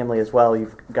Painter family as well,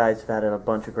 you guys have had a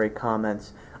bunch of great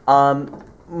comments.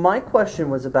 My question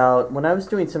was about, when I was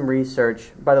doing some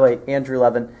research, by the way, Andrew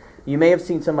Levin, you may have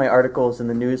seen some of my articles in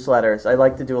the newsletters. I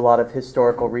like to do a lot of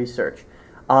historical research.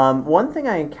 One thing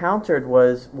I encountered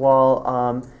was while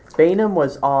Bainham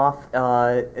was off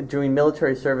doing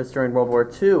military service during World War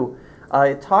II,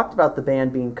 it talked about the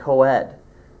band being co-ed.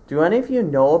 Do any of you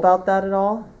know about that at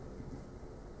all?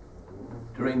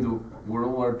 During the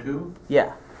World War II?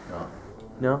 Yeah. No.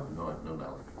 No? No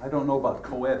knowledge. I don't know about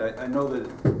co-ed. I know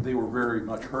that they were very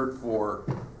much hurt for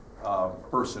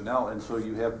personnel, and so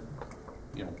you have,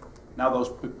 you know, now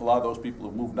a lot of those people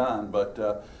have moved on, but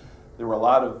there were a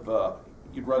lot of,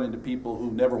 you'd run into people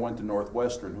who never went to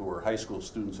Northwestern, who were high school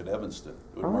students at Evanston,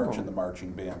 who would march in the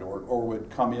marching band, or would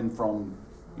come in from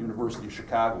University of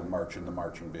Chicago and march in the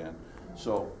marching band.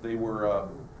 So they were,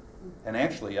 and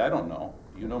actually, I don't know,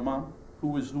 you know, Mom? Who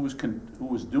was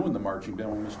doing the marching band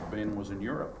when Mr. Bainham was in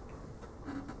Europe?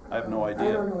 I have no idea.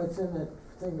 I don't know, it's in that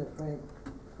thing that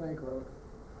Frank wrote.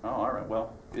 Oh, all right,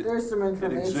 well, There's some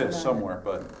information it exists on somewhere,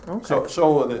 but, Okay.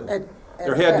 so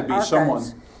there had to be archives.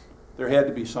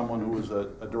 someone who was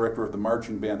a director of the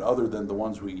marching band other than the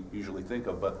ones we usually think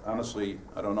of, but honestly,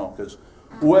 I don't know, because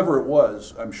whoever it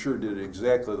was, I'm sure did it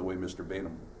exactly the way Mr.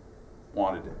 Bainham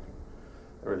wanted it.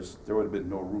 There would have been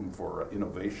no room for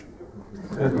innovation.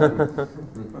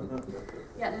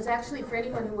 Yeah, there's actually, for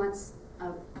anyone who wants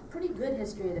a pretty good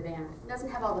history of the band, it doesn't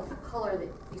have all the color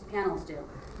that these panels do.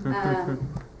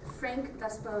 Frank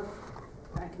Vespov,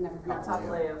 I can never pronounce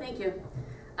it. Thank you.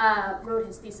 Wrote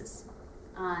his thesis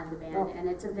on the band, and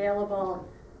it's available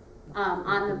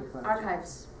on the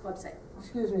archives website.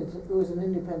 Excuse me, it was an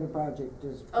independent project.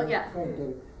 Oh, yeah. Frank did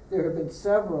it. There have been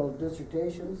several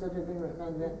dissertations that have been written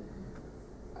on that.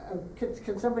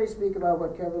 Can somebody speak about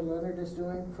what Kevin Leonard is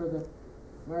doing for the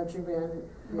marching band?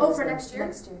 Oh, for next year?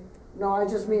 Next year. No, I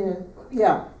just mean, in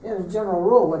a general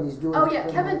rule, what he's doing. Oh, yeah,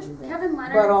 for the marching band. Kevin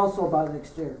Leonard. But also about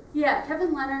next year. Yeah,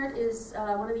 Kevin Leonard is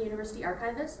one of the university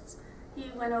archivists.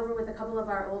 He went over with a couple of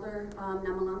our older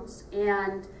NUMBALUMS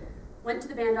and went to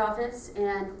the band office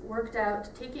and worked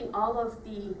out taking all of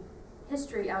the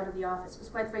history out of the office, because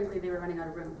quite frankly, they were running out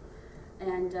of room.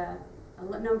 And a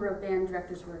number of band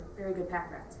directors were very good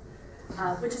pack rats,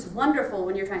 which is wonderful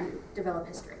when you're trying to develop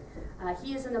history.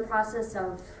 He is in the process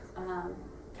of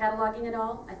cataloging it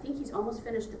all. I think he's almost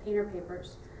finished the Painter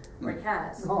papers, or he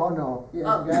has. Oh, no. Yes,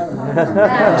 Oh. He's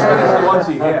finished the ones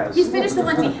he has. He's finished the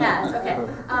ones he has. Okay,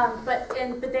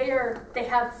 but they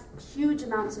have huge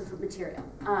amounts of material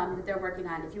that they're working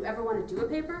on. If you ever want to do a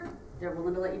paper, they're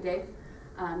willing to let you dig.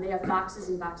 They have boxes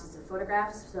and boxes of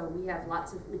photographs, so we have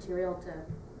lots of material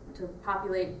to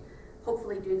populate.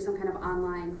 Hopefully, doing some kind of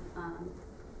online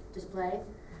display.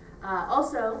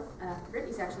 Also,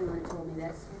 Brittany's actually the one who told me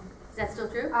this. Is that still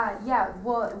true? Yeah,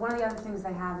 well, one of the other things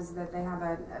they have is that they have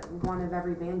one of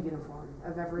every band uniform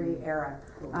of every era.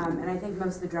 And I think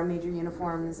most of the drum major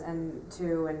uniforms and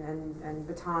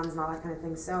batons and all that kind of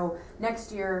thing. So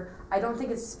next year, I don't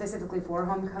think it's specifically for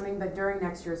homecoming, but during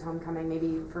next year's homecoming,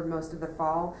 maybe for most of the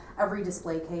fall, every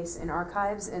display case in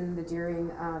archives in the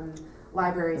Deering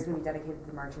library is going to be dedicated to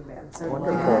the marching band. So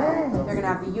they're going to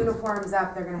have the uniforms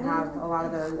up, they're going to have a lot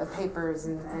of the papers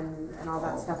and all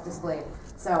that stuff displayed.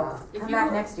 So come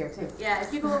back next year too. Yeah,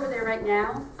 if you go over there right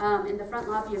now, in the front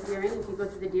lobby of Deering, if you go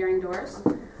through the Deering doors,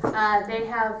 they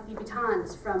have the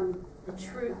batons from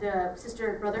the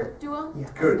sister-brother duo.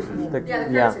 Good. Yeah, the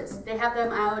Curtises. They have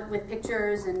them out with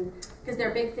pictures, and because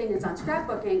their big thing is on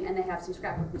scrapbooking, and they have some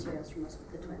scrapbook materials from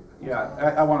the twins.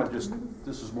 Yeah, I want to just,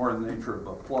 this is more in the nature of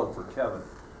a plug for Kevin.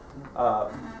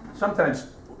 Sometimes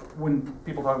when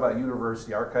people talk about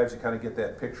university archives, you kind of get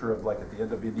that picture of like at the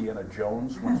end of Indiana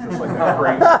Jones, when it's just like a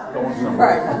crate going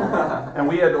somewhere. And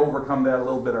we had to overcome that a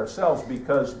little bit ourselves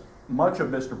because much of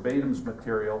Mr. Bainham's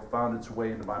material found its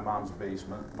way into my mom's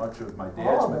basement. Much of my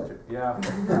dad's material, yeah.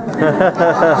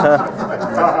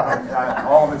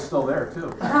 All of it's still there too.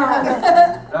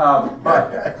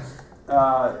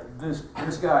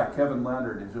 This guy, Kevin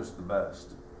Leonard, is just the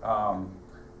best.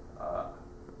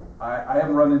 I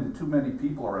haven't run into too many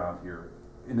people around here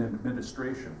in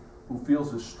administration who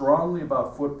feels as strongly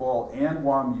about football and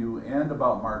WAMU and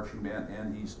about marching band,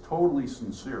 and he's totally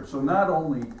sincere. So not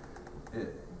only,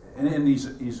 and he's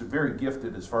very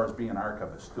gifted as far as being an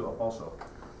archivist too also.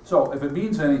 So if it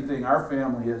means anything, our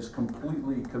family has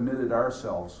completely committed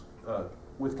ourselves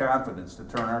with confidence to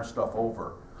turn our stuff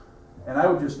over. And I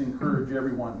would just encourage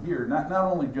everyone here, not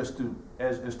only just to,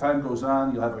 as time goes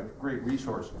on, you'll have a great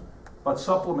resource, but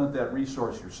supplement that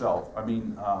resource yourself. I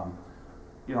mean,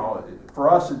 you know,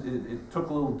 for us, it took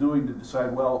a little doing to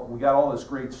decide, well, we got all this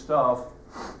great stuff,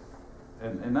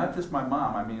 and not just my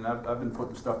mom. I mean, I've been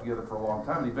putting stuff together for a long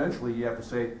time, and eventually you have to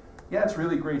say, yeah, it's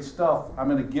really great stuff. I'm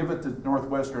going to give it to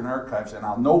Northwestern Archives, and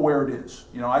I'll know where it is.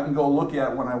 You know, I can go look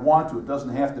at it when I want to. It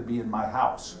doesn't have to be in my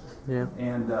house. Yeah.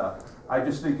 And I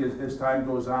just think as time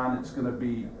goes on, it's going to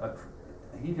be,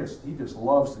 he just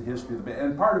loves the history of the band.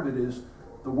 And part of it is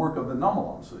the work of the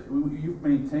NUMBALUMS. You've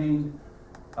maintained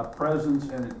a presence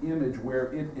and an image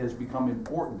where it has become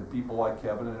important to people like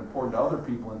Kevin and important to other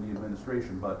people in the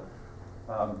administration. But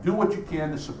do what you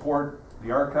can to support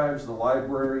the archives, the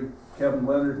library, Kevin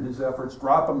Leonard and his efforts.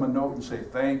 Drop him a note and say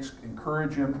thanks,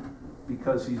 encourage him,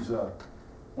 because he's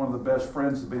one of the best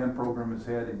friends the band program has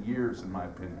had in years, in my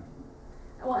opinion.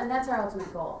 Well, and that's our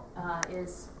ultimate goal,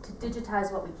 is to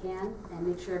digitize what we can and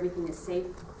make sure everything is safe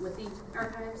with the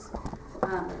archives.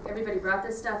 Everybody brought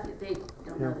this stuff. They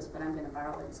don't know this, but I'm going to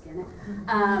borrow it and scan it.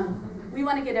 We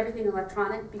want to get everything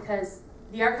electronic because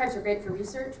the archives are great for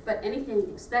research, but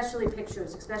anything, especially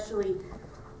pictures, especially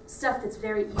stuff that's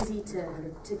very easy to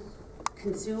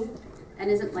consume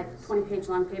and isn't like 20-page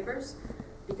long papers,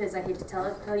 because I hate to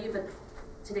tell you, but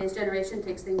today's generation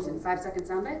takes things in 5-second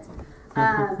sound bites.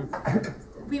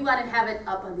 We want to have it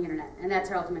up on the internet, and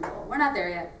that's our ultimate goal. We're not there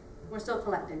yet. We're still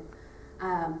collecting,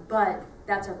 but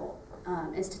that's our goal,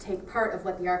 is to take part of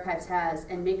what the archives has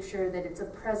and make sure that it's a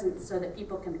presence so that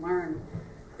people can learn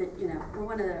that, you know, we're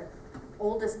one of the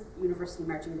oldest university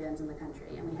marching bands in the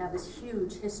country, and we have this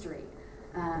huge history,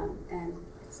 and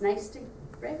it's nice to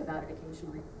brag about it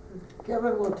occasionally.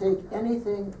 Kevin will take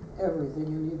anything, everything,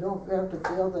 and you don't have to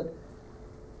feel that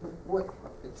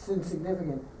it's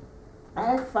insignificant.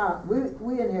 I found,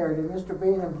 we inherited Mr.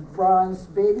 Bainham's bronze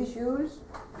baby shoes.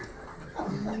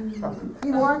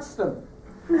 He wants them.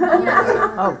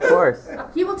 Yeah. Oh, of course.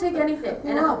 He will take anything,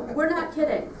 and we're not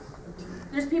kidding.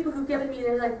 There's people who've given me,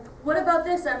 they're like, what about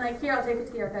this? I'm like, here, I'll take it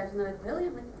to the archives. And they're like, really?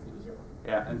 I'm like,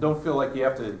 Yeah, and don't feel like you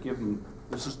have to give them,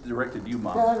 this is directed to you,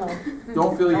 Mom. No.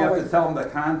 Don't feel you have to tell him the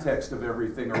context of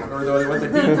everything or what the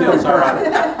details are on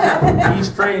it.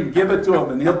 He's trained, give it to him,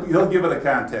 and he'll give it a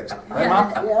context. Right,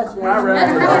 Mom? Yes. All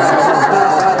right.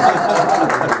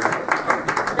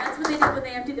 That's what they did when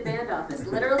they emptied the band office.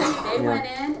 Literally, they went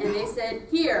in and they said,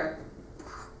 here.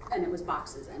 And it was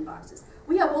boxes and boxes.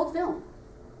 We have old film,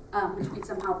 which we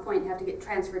somehow have to get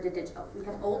transferred to digital. We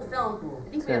have old film. I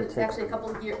think we have actually a couple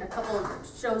of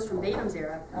shows from Bainham's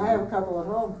era. I have a couple at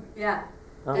home. Yeah.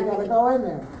 They gotta go in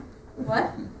there.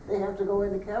 What? They have to go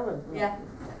into Kevin. Yeah.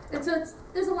 And so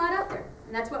there's a lot out there.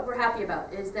 And that's what we're happy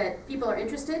about, is that people are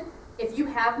interested. If you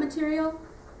have material,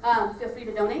 feel free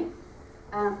to donate.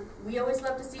 We always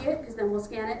love to see it, because then we'll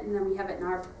scan it and then we have it in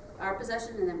our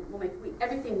possession, and then we'll make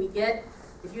everything we get.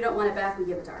 If you don't want it back, we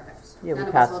give it to archives. Yeah, None we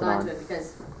of us pass hold it on on to it,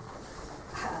 because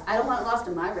I don't want it lost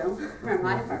in my room or in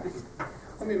my apartment.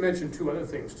 Let me mention two other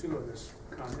things too in this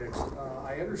context.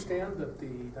 I understand that the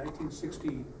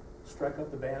 1960 Strike Up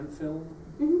the Band film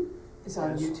It's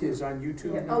on YouTube. is on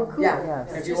YouTube now. Oh, cool. Yeah.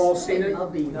 Have you all seen it?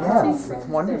 Yes, it's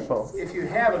wonderful. If you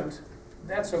haven't,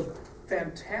 that's a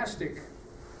fantastic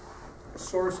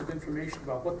source of information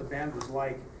about what the band was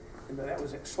like. And that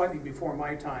was slightly before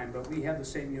my time, but we had the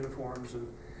same uniforms,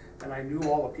 and I knew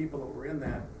all the people that were in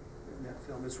that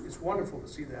film. It's wonderful to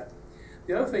see that.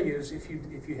 The other thing is, if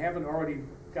you haven't already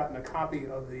gotten a copy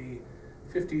of the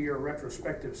 50-year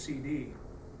retrospective CD,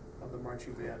 of the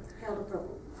marching band. Held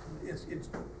approval. It's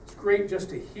great just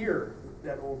to hear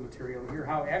that old material, and hear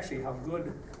how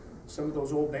good some of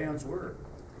those old bands were.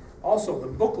 Also, the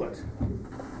booklet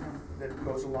that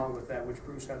goes along with that, which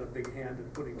Bruce had a big hand in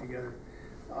putting together,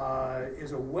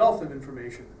 is a wealth of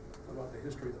information about the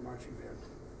history of the marching band.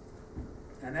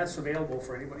 And that's available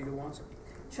for anybody who wants it.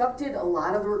 Chuck did a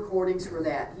lot of recordings for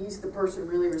that. He's the person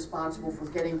really responsible for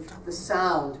getting the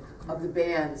sound of the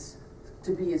bands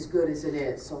to be as good as it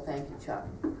is. So thank you, Chuck.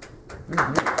 And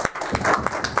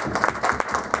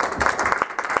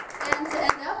to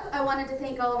end up, I wanted to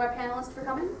thank all of our panelists for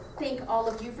coming, thank all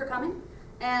of you for coming,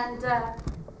 and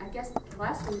I guess the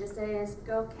last thing to say is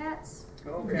go Cats.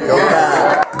 Okay. Go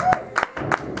Cats.